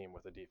team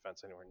with a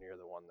defense anywhere near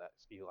the one that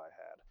Eli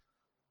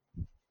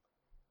had.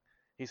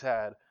 He's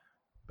had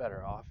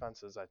better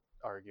offenses, I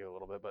argue a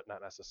little bit, but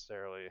not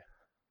necessarily.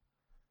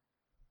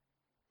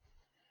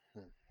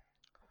 Hmm,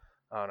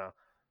 I don't know.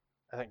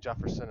 I think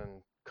Jefferson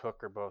and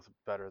Cook are both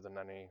better than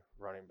any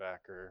running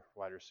back or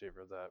wide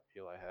receiver that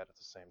Eli had at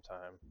the same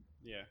time.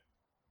 Yeah.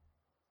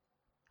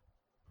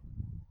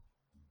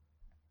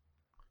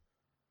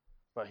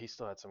 But he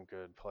still had some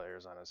good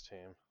players on his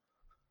team.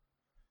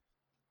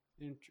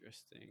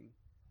 Interesting.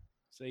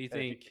 So you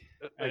And if you think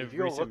out like, if of you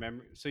go recent look,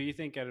 memory? So you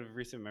think out of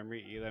recent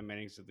memory, Eli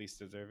Manning's the least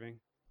deserving?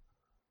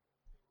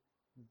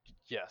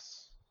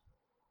 yes,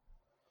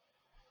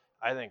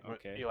 I think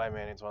Okay. Eli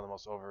Manning's one of the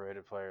most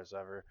overrated players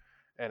ever.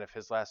 And if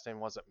his last name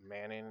wasn't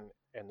Manning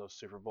and those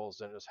Super Bowls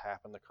didn't just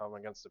happen to come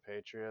against the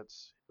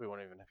Patriots, we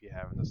wouldn't even be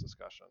having this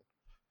discussion.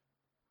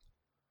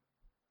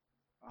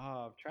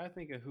 Oh, I'm trying to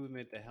think of who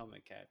made the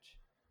helmet catch.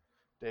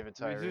 David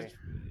I mean, Tyree.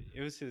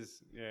 it was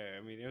his. Yeah,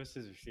 I mean, it was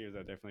his receivers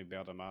that definitely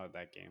bailed him out of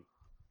that game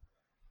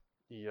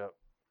Yep.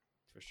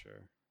 for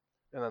sure.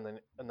 And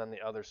then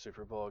the other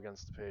Super Bowl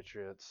against the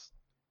Patriots,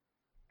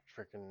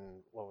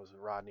 freaking what was it?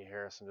 Rodney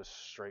Harrison just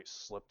straight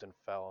slipped and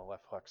fell and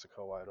left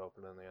Plexico wide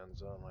open in the end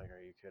zone. Like,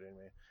 are you kidding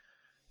me?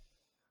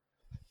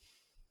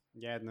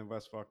 Yeah, and then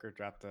Wes Walker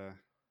dropped a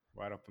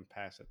wide open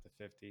pass at the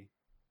 50,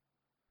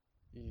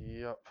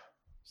 Yep.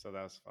 so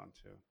that was fun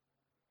too.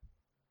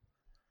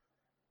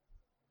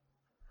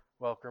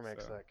 Welker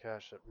makes So that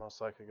catch. It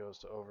most likely goes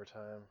to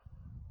overtime.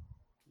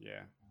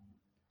 yeah,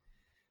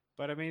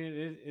 but I mean,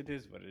 it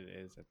is what it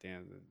is at the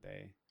end of the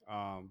day.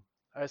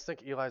 I just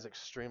think Eli's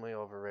extremely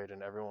overrated,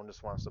 and everyone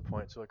just wants to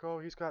point to like, oh,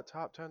 he's got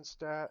top 10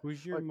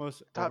 Who's your like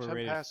most top 10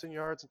 overrated? passing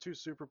yards and 2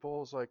 Super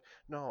Bowls. Like,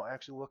 no,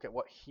 actually look at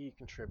what he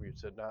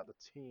contributed, not the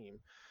team.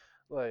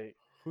 Like,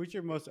 Who's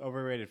your most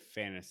overrated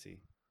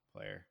fantasy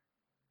player?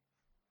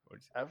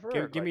 ever,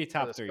 Give like me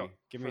top three.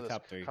 Give me for this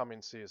top three.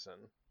 coming season,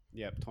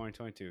 Yep,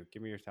 2022.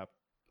 Give me your top.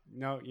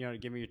 No,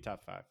 give me your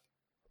top five.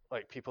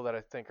 like people that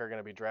I think are going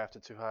to be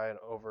drafted too high and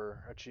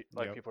overachieve,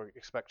 like Yep. people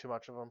expect too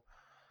much of them.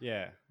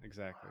 Yeah,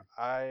 exactly.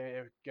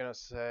 I'm gonna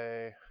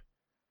say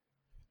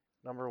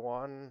number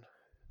one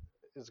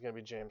is gonna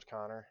be James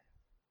Conner.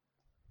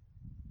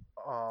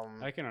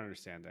 Um, I can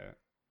understand that.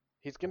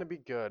 he's gonna be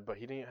good, but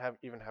he didn't have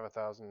even have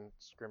 1,000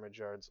 scrimmage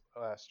yards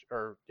last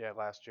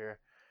year.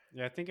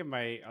 Yeah, I think in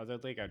my other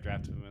league, I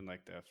drafted him in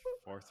like the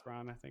fourth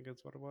round. I think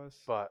is what it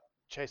was. But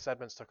Chase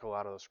Edmonds took a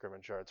lot of those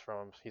scrimmage yards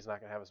from him. He's not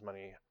gonna have as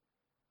many.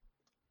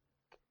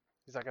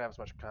 He's not gonna have as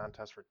much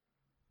contest for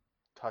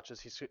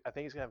touches. I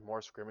think he's gonna have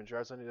more scrimmage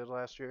yards than he did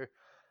last year.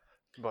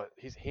 But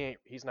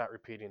he's not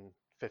repeating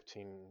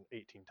 15,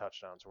 18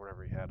 touchdowns or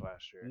whatever he had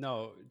last year.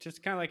 No,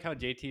 just kind of like how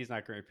JT is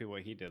not going to repeat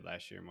what he did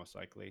last year, most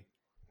likely.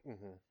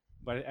 Hmm.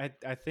 But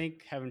I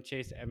think having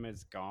Chase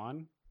Edmonds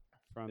gone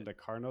from the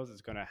Cardinals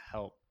is going to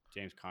help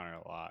James Conner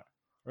a lot,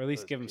 or at With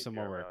least his give him some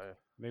more PPR work. value.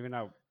 Maybe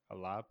not a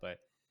lot, but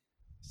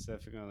it's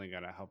definitely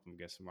going to help him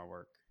get some more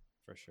work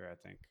for sure. I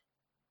think.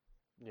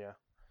 Yeah,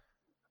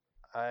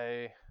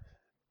 I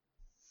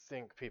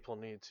think people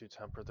need to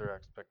temper their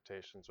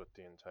expectations with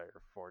the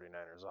entire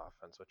 49ers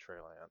offense with Trey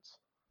Lance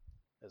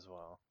as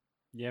well.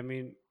 Yeah, I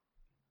mean,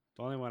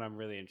 the only one I'm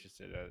really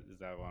interested in is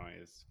that one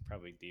is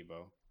probably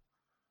Debo,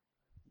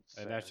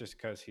 and that's Same. just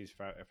because he's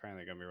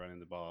apparently going to be running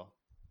the ball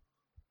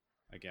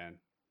again.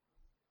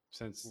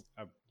 Since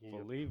I Yep.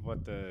 believe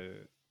what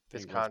the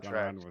His thing was going on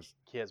contract, was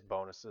he has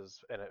bonuses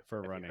in it for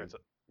if he running. hurts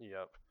it.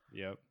 Yep.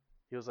 Yep.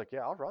 He was like,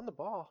 "Yeah, I'll run the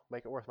ball,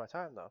 make it worth my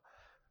time, though."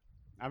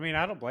 I mean,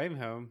 I don't blame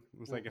him.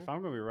 It's like Hmm. if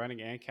I'm going to be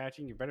running and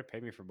catching, you better pay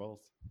me for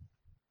both.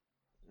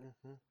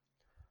 Hmm.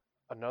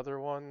 Another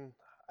one,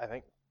 I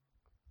think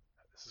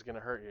this is gonna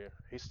hurt you.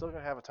 He's still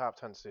gonna have a top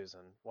 10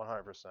 season,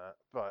 100%.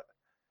 But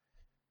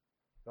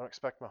don't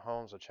expect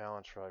Mahomes to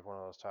challenge for like one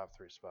of those top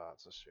three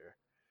spots this year.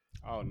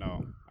 Oh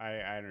no, I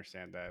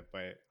understand that,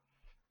 but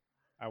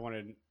I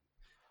wanted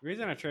the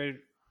reason I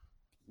traded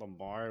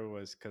Lamar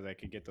was because I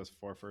could get those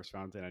 4 first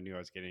rounds, and I knew I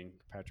was getting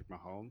Patrick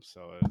Mahomes,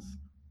 so it was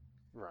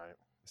Right.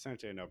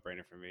 essentially a no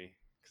brainer for me.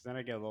 Because then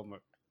I get a little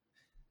more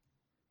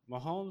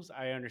Mahomes.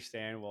 I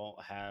understand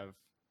won't have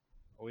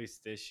at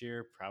least this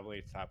year probably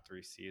a top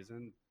three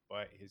season,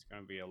 but he's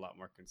going to be a lot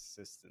more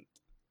consistent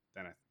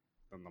than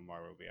than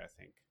Lamar will be, I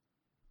think,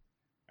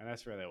 and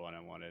that's really what I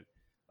wanted.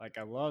 Like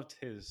I loved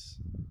his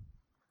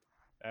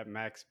at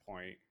max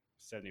point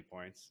 70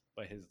 points,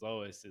 but his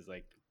lowest is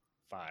like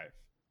 5.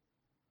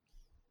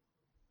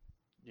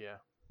 Yeah,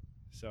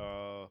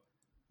 So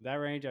that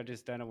range, I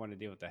just don't want to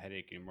deal with the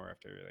headache anymore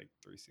after like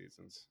 3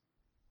 seasons.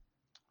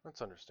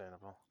 that's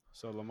understandable.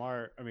 So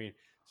Lamar, I mean,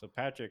 so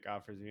Patrick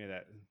offers me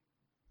that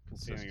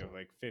ceiling of Consistent.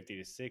 like 50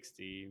 to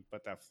 60,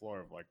 but that floor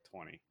of like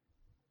 20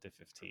 to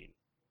 15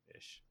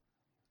 ish.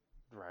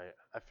 Right.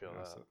 I You feel know,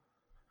 that.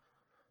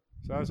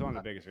 so that was one of I,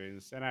 the biggest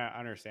reasons, and I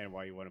understand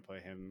why you want to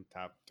play him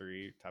top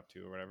three, top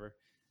two, or whatever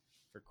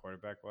for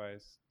quarterback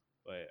wise.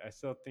 But I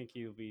still think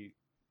he'll be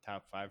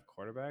top five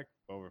quarterback.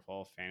 But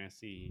overall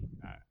fantasy,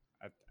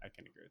 I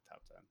can agree with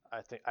top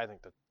 10. I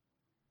think the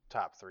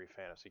top three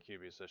fantasy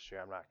QBs this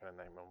year. I'm not going to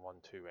name them one,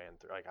 two, and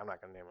three. Like I'm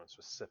not going to name them in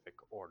specific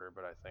order,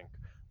 but I think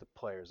the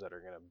players that are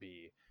going to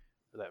be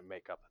that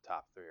make up the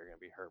top three are going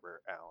to be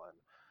Herbert, Allen,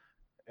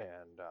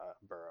 and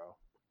Burrow.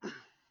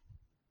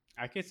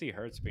 I could see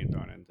Hurts being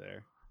thrown in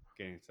there,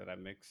 getting into that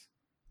mix.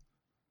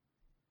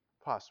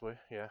 Possibly,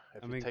 yeah.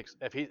 If I he mean, takes,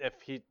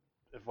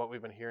 if what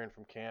we've been hearing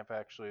from camp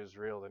actually is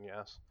real, then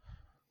yes.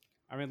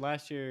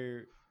 last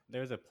year there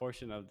was a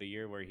portion of the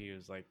year where he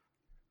was like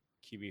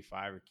QB5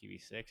 or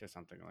QB6 or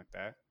something like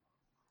that.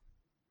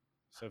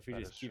 So if he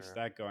That just is keeps true.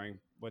 that going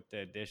with the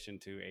addition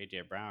to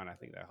AJ Brown, I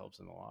think that helps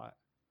him a lot.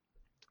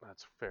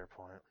 That's a fair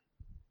point.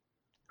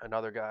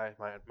 Another guy,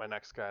 my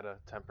next guy to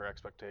temper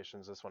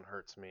expectations. This one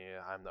hurts me.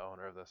 I'm the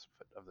owner of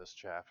this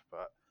draft,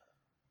 but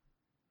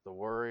the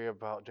worry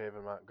about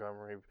David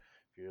Montgomery, if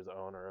you're the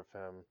owner of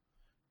him,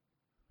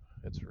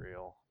 it's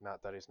real.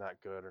 Not that he's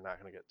not good or not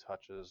going to get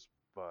touches,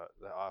 but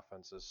the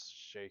offense is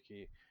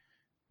shaky,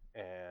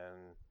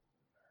 and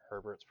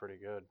Herbert's pretty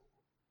good.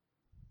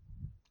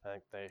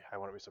 I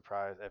wouldn't be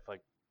surprised if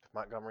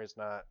Montgomery's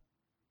not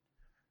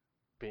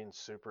being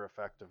super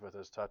effective with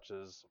his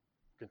touches,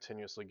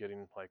 continuously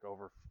getting like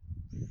over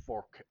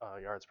 4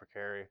 yards per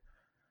carry,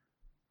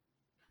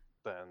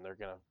 then they're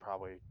gonna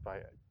probably by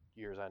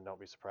year's end. Don't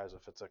be surprised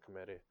if it's a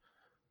committee.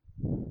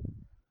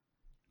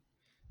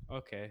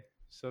 Okay.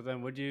 So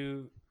then would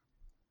it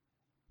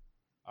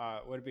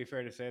be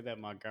fair to say that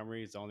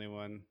Montgomery is the only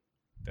one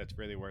that's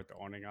really worth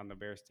owning on the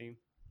Bears team?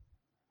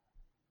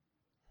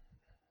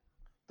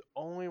 The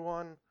only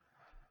one,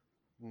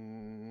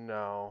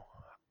 no.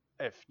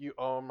 If you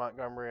own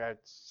Montgomery, I'd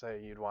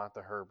say you'd want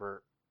the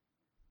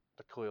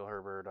Khalil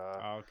Herbert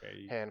Oh,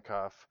 okay.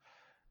 handcuff,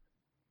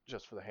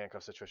 just for the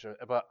handcuff situation.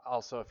 But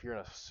also, if you're in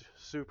a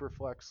super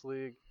flex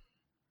league,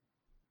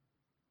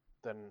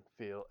 then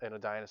Field in a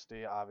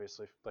dynasty,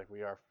 obviously, like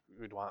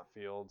we'd want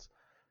Fields.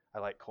 I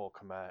like Cole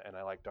Kmet and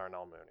I like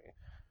Darnell Mooney.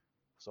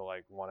 So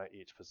like one at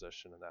each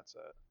position, and that's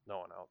it. No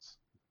one else.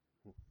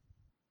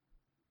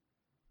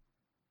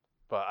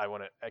 But I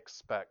wouldn't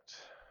expect.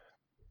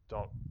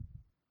 Don't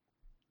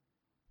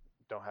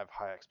don't have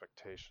high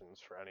expectations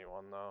for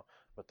anyone though.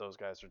 But those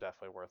guys are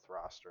definitely worth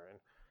rostering,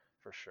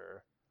 for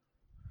sure.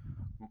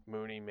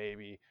 Mooney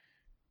maybe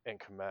and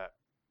Komet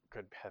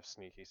could have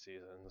sneaky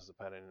seasons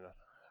depending.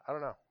 I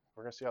don't know.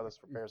 We're gonna see how this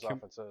Bears Com-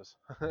 offense is.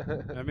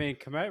 I mean,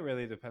 Komet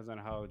really depends on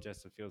how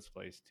Justin Fields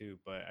plays too,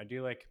 but I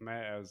do like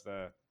Komet as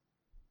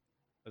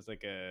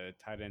like a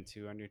tight end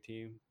two on your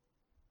team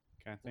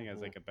kind of thing, as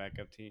Hmm. like a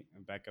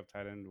backup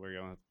tight end where you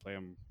only have to play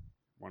him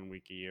 1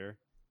 week a year.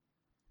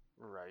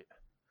 Right.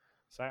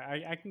 So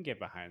I can get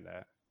behind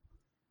that.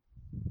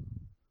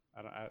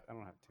 I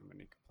don't have too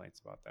many complaints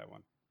about that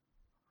one.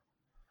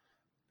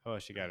 Who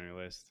else you got on your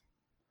list?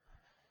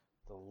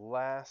 The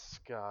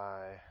last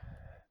guy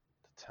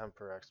to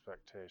temper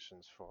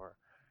expectations for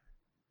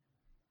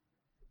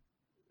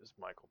is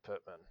Michael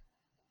Pittman.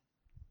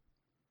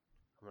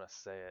 I'm gonna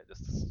say it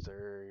just to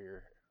stir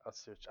your.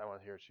 I want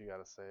to hear what you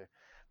got to say,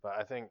 but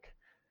I think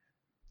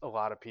a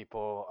lot of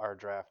people are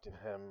drafting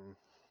him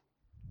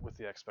with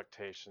the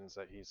expectations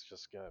that he's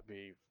just gonna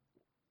be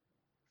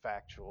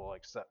factual,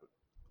 like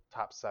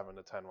top 7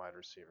 to 10 wide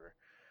receiver.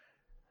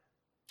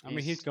 I mean,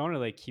 he's He's going to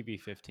like QB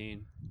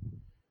 15.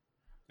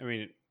 I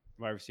mean,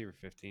 wide receiver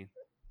 15.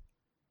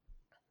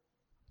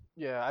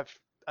 yeah.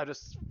 I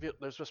just feel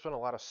there's just been a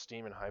lot of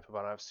steam and hype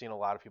about it. I've seen a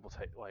lot of people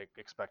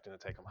expecting to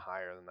take him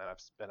higher than that.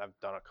 I've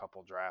done a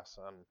couple drafts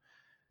on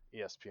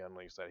ESPN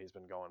leagues that he's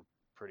been going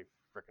pretty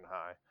freaking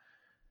high,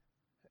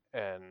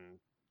 and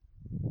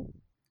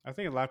I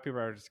think a lot of people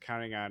are just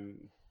counting on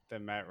the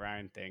Matt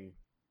Ryan thing,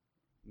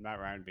 Matt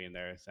Ryan being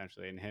there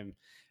essentially, and him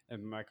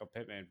and Michael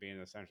Pittman being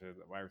essentially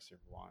the wide receiver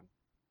one.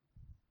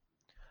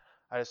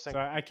 I just So think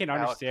I can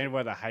Alec. understand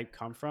where the hype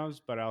comes from,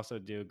 but I also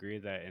do agree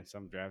that in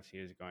some drafts he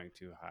is going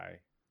too high.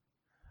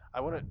 I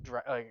wouldn't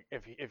like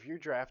if you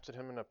drafted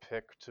him in a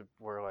pick to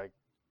where like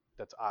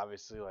that's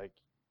obviously like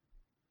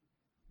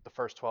the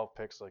first 12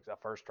 picks, like a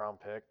first round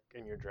pick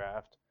in your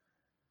draft,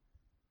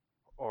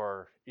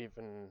 or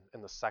even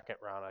in the second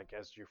round, I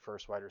guess your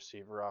first wide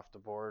receiver off the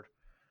board.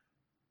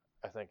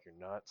 I think you're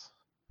nuts.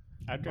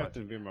 I'd But draft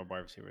him to be my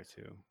wide receiver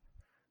too.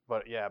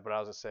 yeah, but I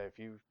was gonna say if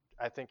you,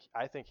 I think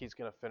he's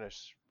gonna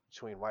finish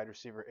between wide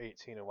receiver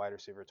 18 and wide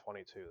receiver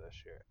 22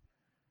 this year.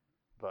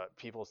 But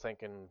people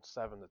thinking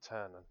 7 to 10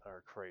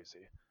 are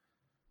crazy,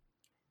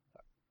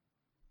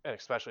 and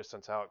especially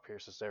since Alec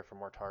Pierce is there for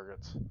more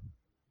targets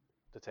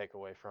to take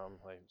away from,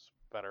 like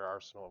better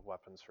arsenal of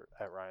weapons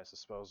at Ryan's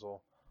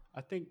disposal.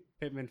 I think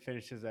Pittman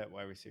finishes at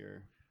wide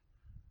receiver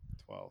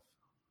 12.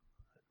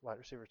 Wide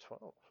receiver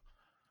 12.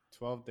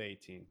 12 to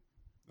 18.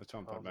 That's what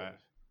I'm putting 12. at.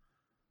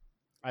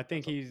 I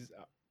think That's a, he's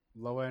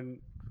low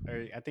end,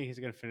 or I think he's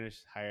going to finish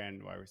higher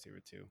end wide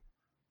receiver two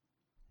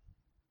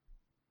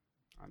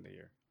on the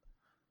year.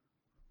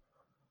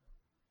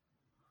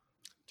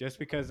 Just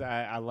because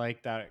I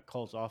like that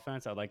Colts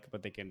offense. I like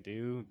what they can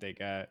do. They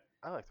got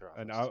I like their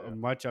offense a too.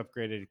 much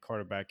upgraded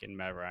quarterback in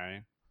Matt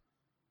Ryan.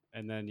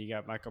 And then you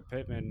got Michael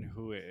Pittman,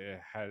 who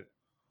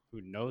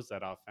knows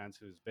that offense,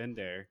 who's been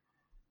there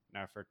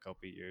now for a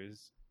couple of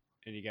years.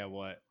 And you got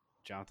what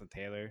Jonathan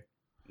Taylor,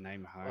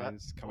 Naeem Well, that,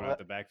 Hines coming well, out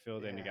that, the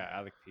backfield, and you yeah. got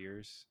Alec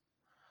Pierce.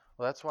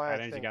 Well, that's why I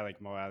Tight ends, you think, got like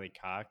Mo Ali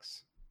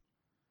Cox.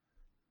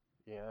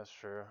 yeah, that's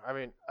true. I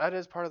mean, that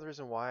is part of the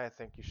reason why I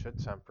think you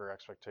should temper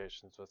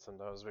expectations within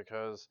those,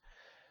 because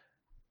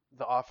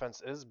the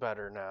offense is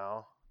better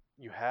now.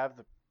 You have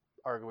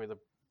arguably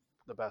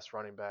the best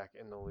running back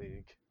in the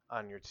league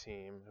on your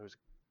team who's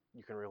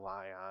you can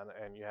rely on,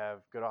 and you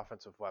have good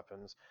offensive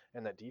weapons,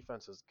 and that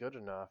defense is good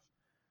enough,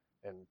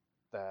 and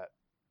that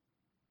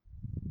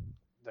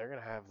they're going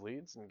to have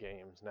leads in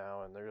games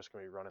now, and they're just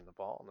going to be running the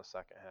ball in the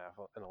second half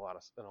in a lot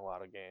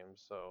of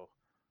games. So,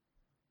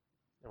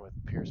 and with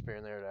Pierce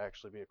being there to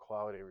actually be a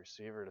quality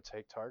receiver to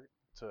take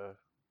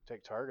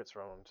targets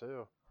from him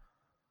too,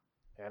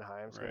 and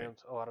Himes Right. getting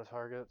a lot of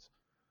targets.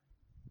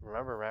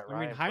 Remember, Matt I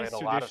mean, Ryan played Hines a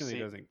lot of traditionally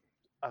doesn't.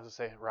 I was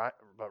gonna say,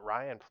 but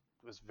Ryan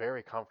was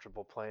very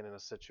comfortable playing in a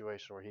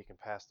situation where he can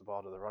pass the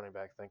ball to the running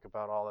back. Think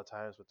about all the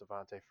times with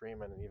Devontae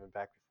Freeman, and even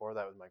back before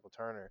that with Michael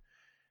Turner.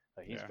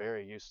 He's Yeah.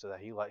 very used to that.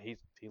 He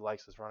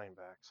likes his running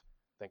backs.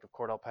 Think of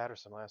Cordell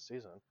Patterson last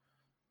season,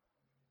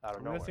 out I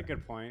of mean, that's a nowhere.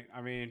 good point.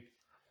 I mean,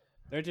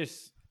 they're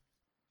just.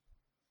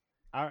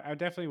 I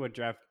definitely would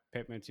draft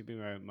Pittman to be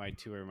my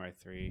two or my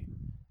three.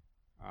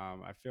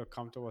 I feel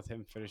comfortable with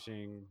him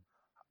finishing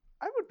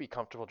I would be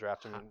comfortable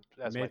drafting him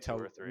as my two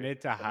or three,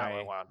 mid to but not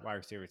my high one. wide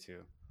receiver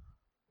two.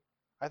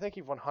 I think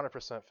he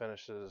 100%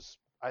 finishes.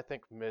 I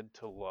think mid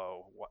to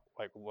low.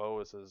 Like low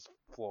is his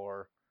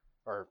floor,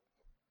 or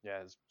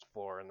yeah, his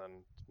floor, and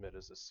then mid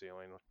is his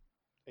ceiling.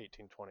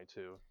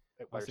 1822.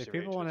 I'll Wide say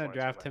receiver people 18 to want to 22.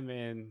 draft him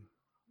in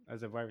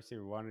as a wide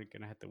receiver one are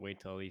gonna have to wait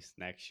till at least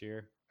next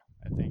year.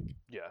 I think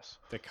Yes,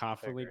 to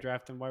I confidently agree.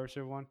 draft him wide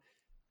receiver one.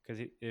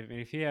 Because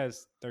if he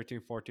has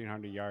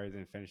 1,400 yards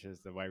and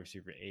finishes the wide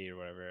receiver eight or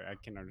whatever, I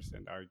can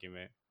understand the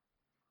argument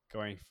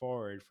going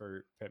forward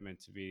for Pittman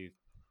to be,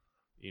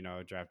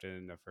 drafted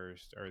in the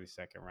first, early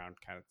second round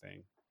kind of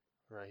thing.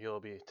 Right, he'll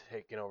be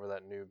taking over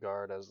that new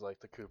guard as like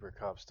the Cooper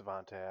Cups,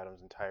 Devontae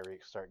Adams, and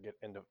Tyreek start get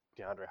into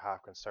DeAndre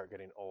Hopkins start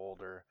getting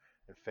older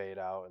and fade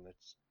out, and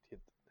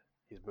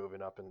he's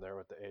moving up in there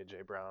with the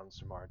AJ Browns,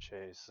 Jamar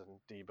Chase, and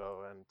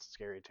Debo, and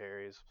Scary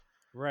Terry's,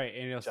 Right,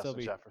 and he'll still Justin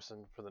be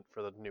Jefferson for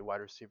the new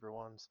wide receiver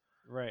ones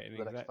right, for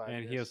the next five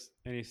and years.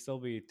 he'll still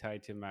be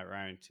tied to Matt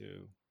Ryan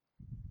too,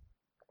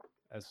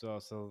 as well.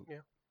 So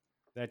Yeah,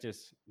 that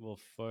just will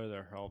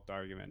further help the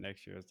argument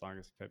next year as long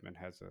as Pittman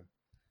has a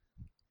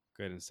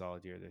good and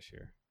solid year this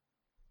year.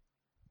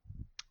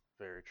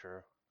 very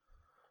true.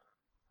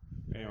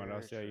 Anyone Very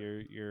else? Yeah, true.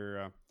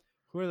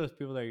 who are those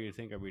people that you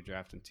think are we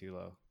drafting too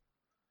low?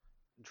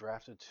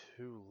 Drafted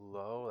too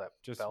low. That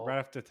Just felt. right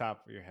off the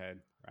top of your head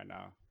right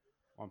now,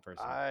 one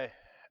person. I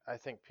I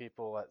think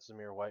people let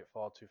Zamir White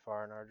fall too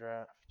far in our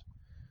draft.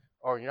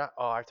 Or you're not.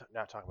 Oh,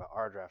 not talking about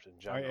our draft in It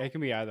general.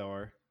 can be either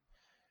or.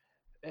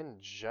 In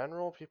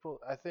general,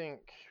 I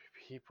think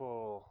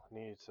people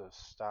need to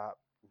stop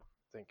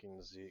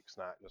thinking Zeke's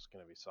not just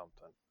going to be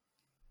something.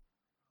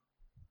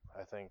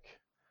 I think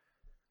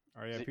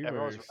Oh yeah, people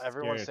are scared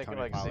Everyone's of thinking Tony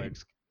like Pollard.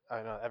 Zeke's.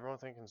 I know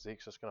everyone's thinking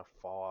Zeke's just going to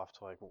fall off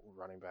to like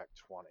running back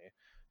 20.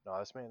 No,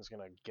 this man's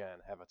going to again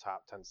have a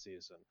top 10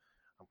 season.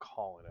 I'm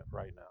calling it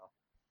right now.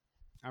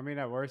 I mean,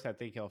 at worst, I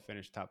think he'll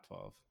finish top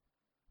 12,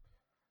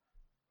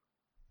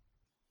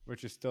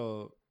 which is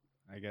still,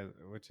 I guess,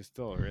 which is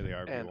still really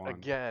RB And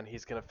one. again,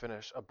 he's going to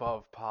finish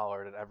above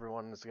Pollard, and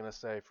everyone is going to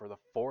say for the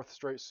fourth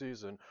straight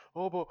season,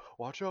 "Oh, but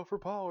watch out for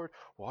Pollard!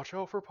 Watch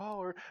out for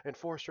Pollard!" In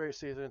four straight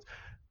seasons,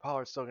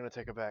 Pollard's still going to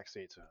take a back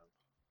seat to him.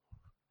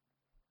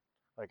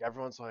 Like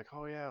everyone's like,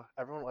 "Oh yeah,"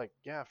 everyone like,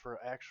 "Yeah," for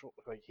actual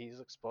like he's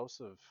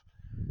explosive.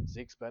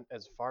 Zeke's been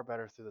is far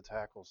better through the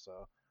tackles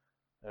though,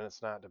 and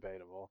it's not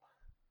debatable.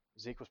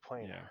 Zeke was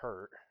playing Yeah,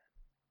 hurt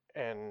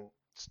and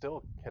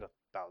still hit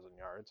 1,000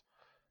 yards,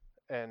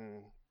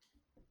 and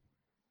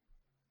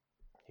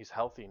he's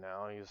healthy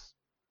now. He's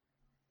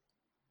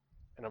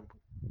in a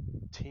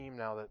team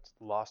now that's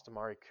lost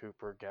Amari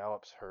Cooper.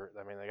 Gallup's hurt.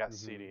 I mean, they got hmm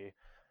CD,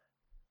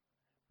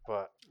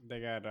 but they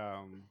got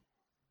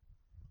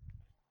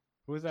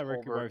who was that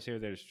rookie wide Tolbert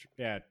receiver?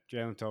 Yeah,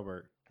 Jalen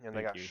Tolbert. and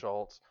they Thank got you.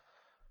 Schultz.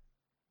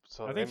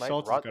 So I they think might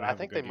Schultz is run. going to I have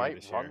a think they good year might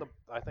this run year. the.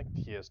 I think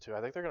he is too.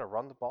 I think they're going to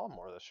run the ball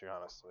more this year.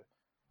 Honestly,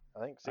 I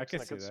think I Zeke's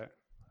could in a see good. that.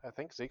 I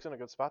think Zeke's in a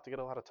good spot to get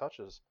a lot of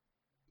touches.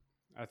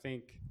 I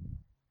think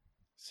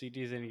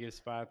CD's in a good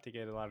spot to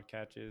get a lot of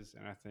catches,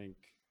 and I think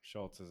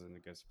Schultz is in a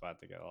good spot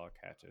to get a lot of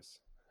catches.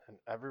 And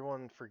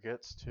everyone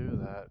forgets too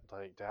that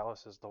like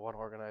Dallas is the one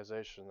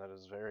organization that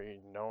is very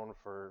known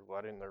for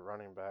letting their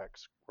running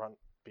backs run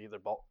be the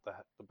bell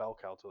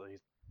cow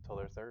till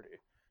they're 30.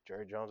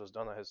 Jerry Jones has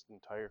done that his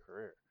entire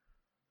career.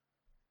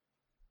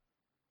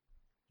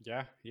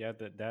 Yeah, yeah,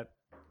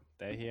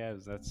 that he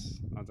has, that's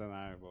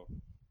undeniable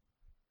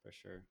for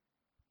sure.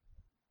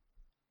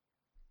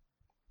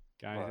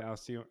 But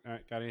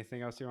Got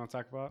anything else you want to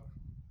talk about?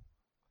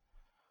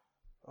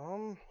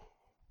 um,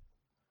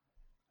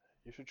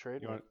 you should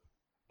trade You me. want?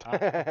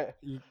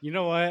 You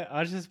know what?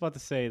 I was just about to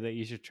say that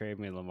you should trade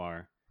me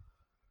Lamar.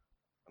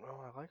 No,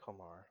 I like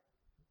Lamar.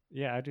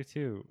 Yeah, I do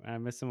too. I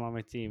miss him on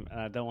my team, and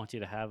I don't want you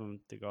to have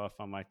him to go off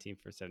on my team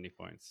for 70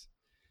 points.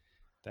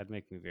 That'd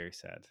make me very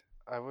sad.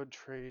 I would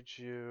trade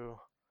you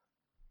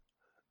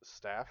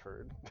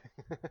Stafford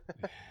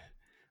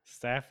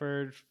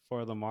Stafford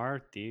for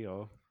Lamar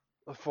deal.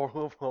 for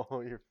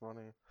Lamar. You're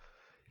funny.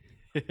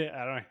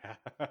 I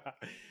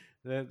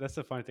don't. That's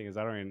the funny thing is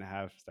I don't even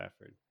have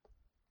Stafford.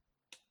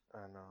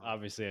 I know.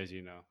 Obviously, as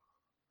you know,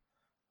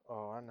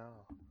 Oh, I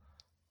know.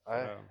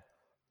 but I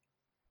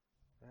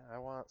yeah, I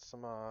want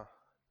some. I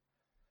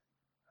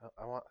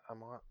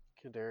want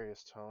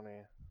Kadarius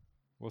Tony.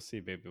 We'll see,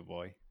 baby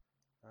boy.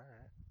 All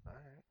right, all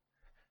right.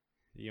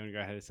 You want to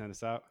go ahead and send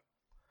us out?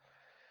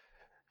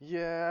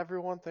 Yeah,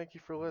 everyone, thank you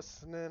for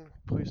listening.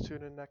 Please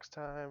tune in next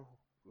time.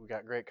 We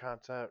got great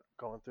content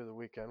going through the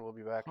weekend. We'll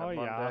be back Oh on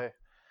yeah. Monday,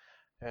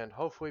 and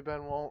hopefully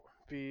Ben won't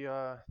be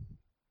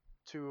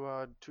too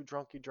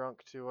drunky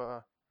drunk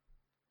to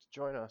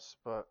join us,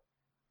 but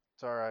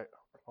it's all right.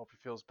 Hope he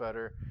feels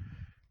better.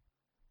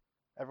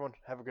 Everyone,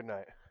 have a good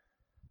night.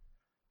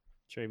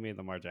 Trade me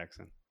Lamar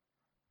Jackson.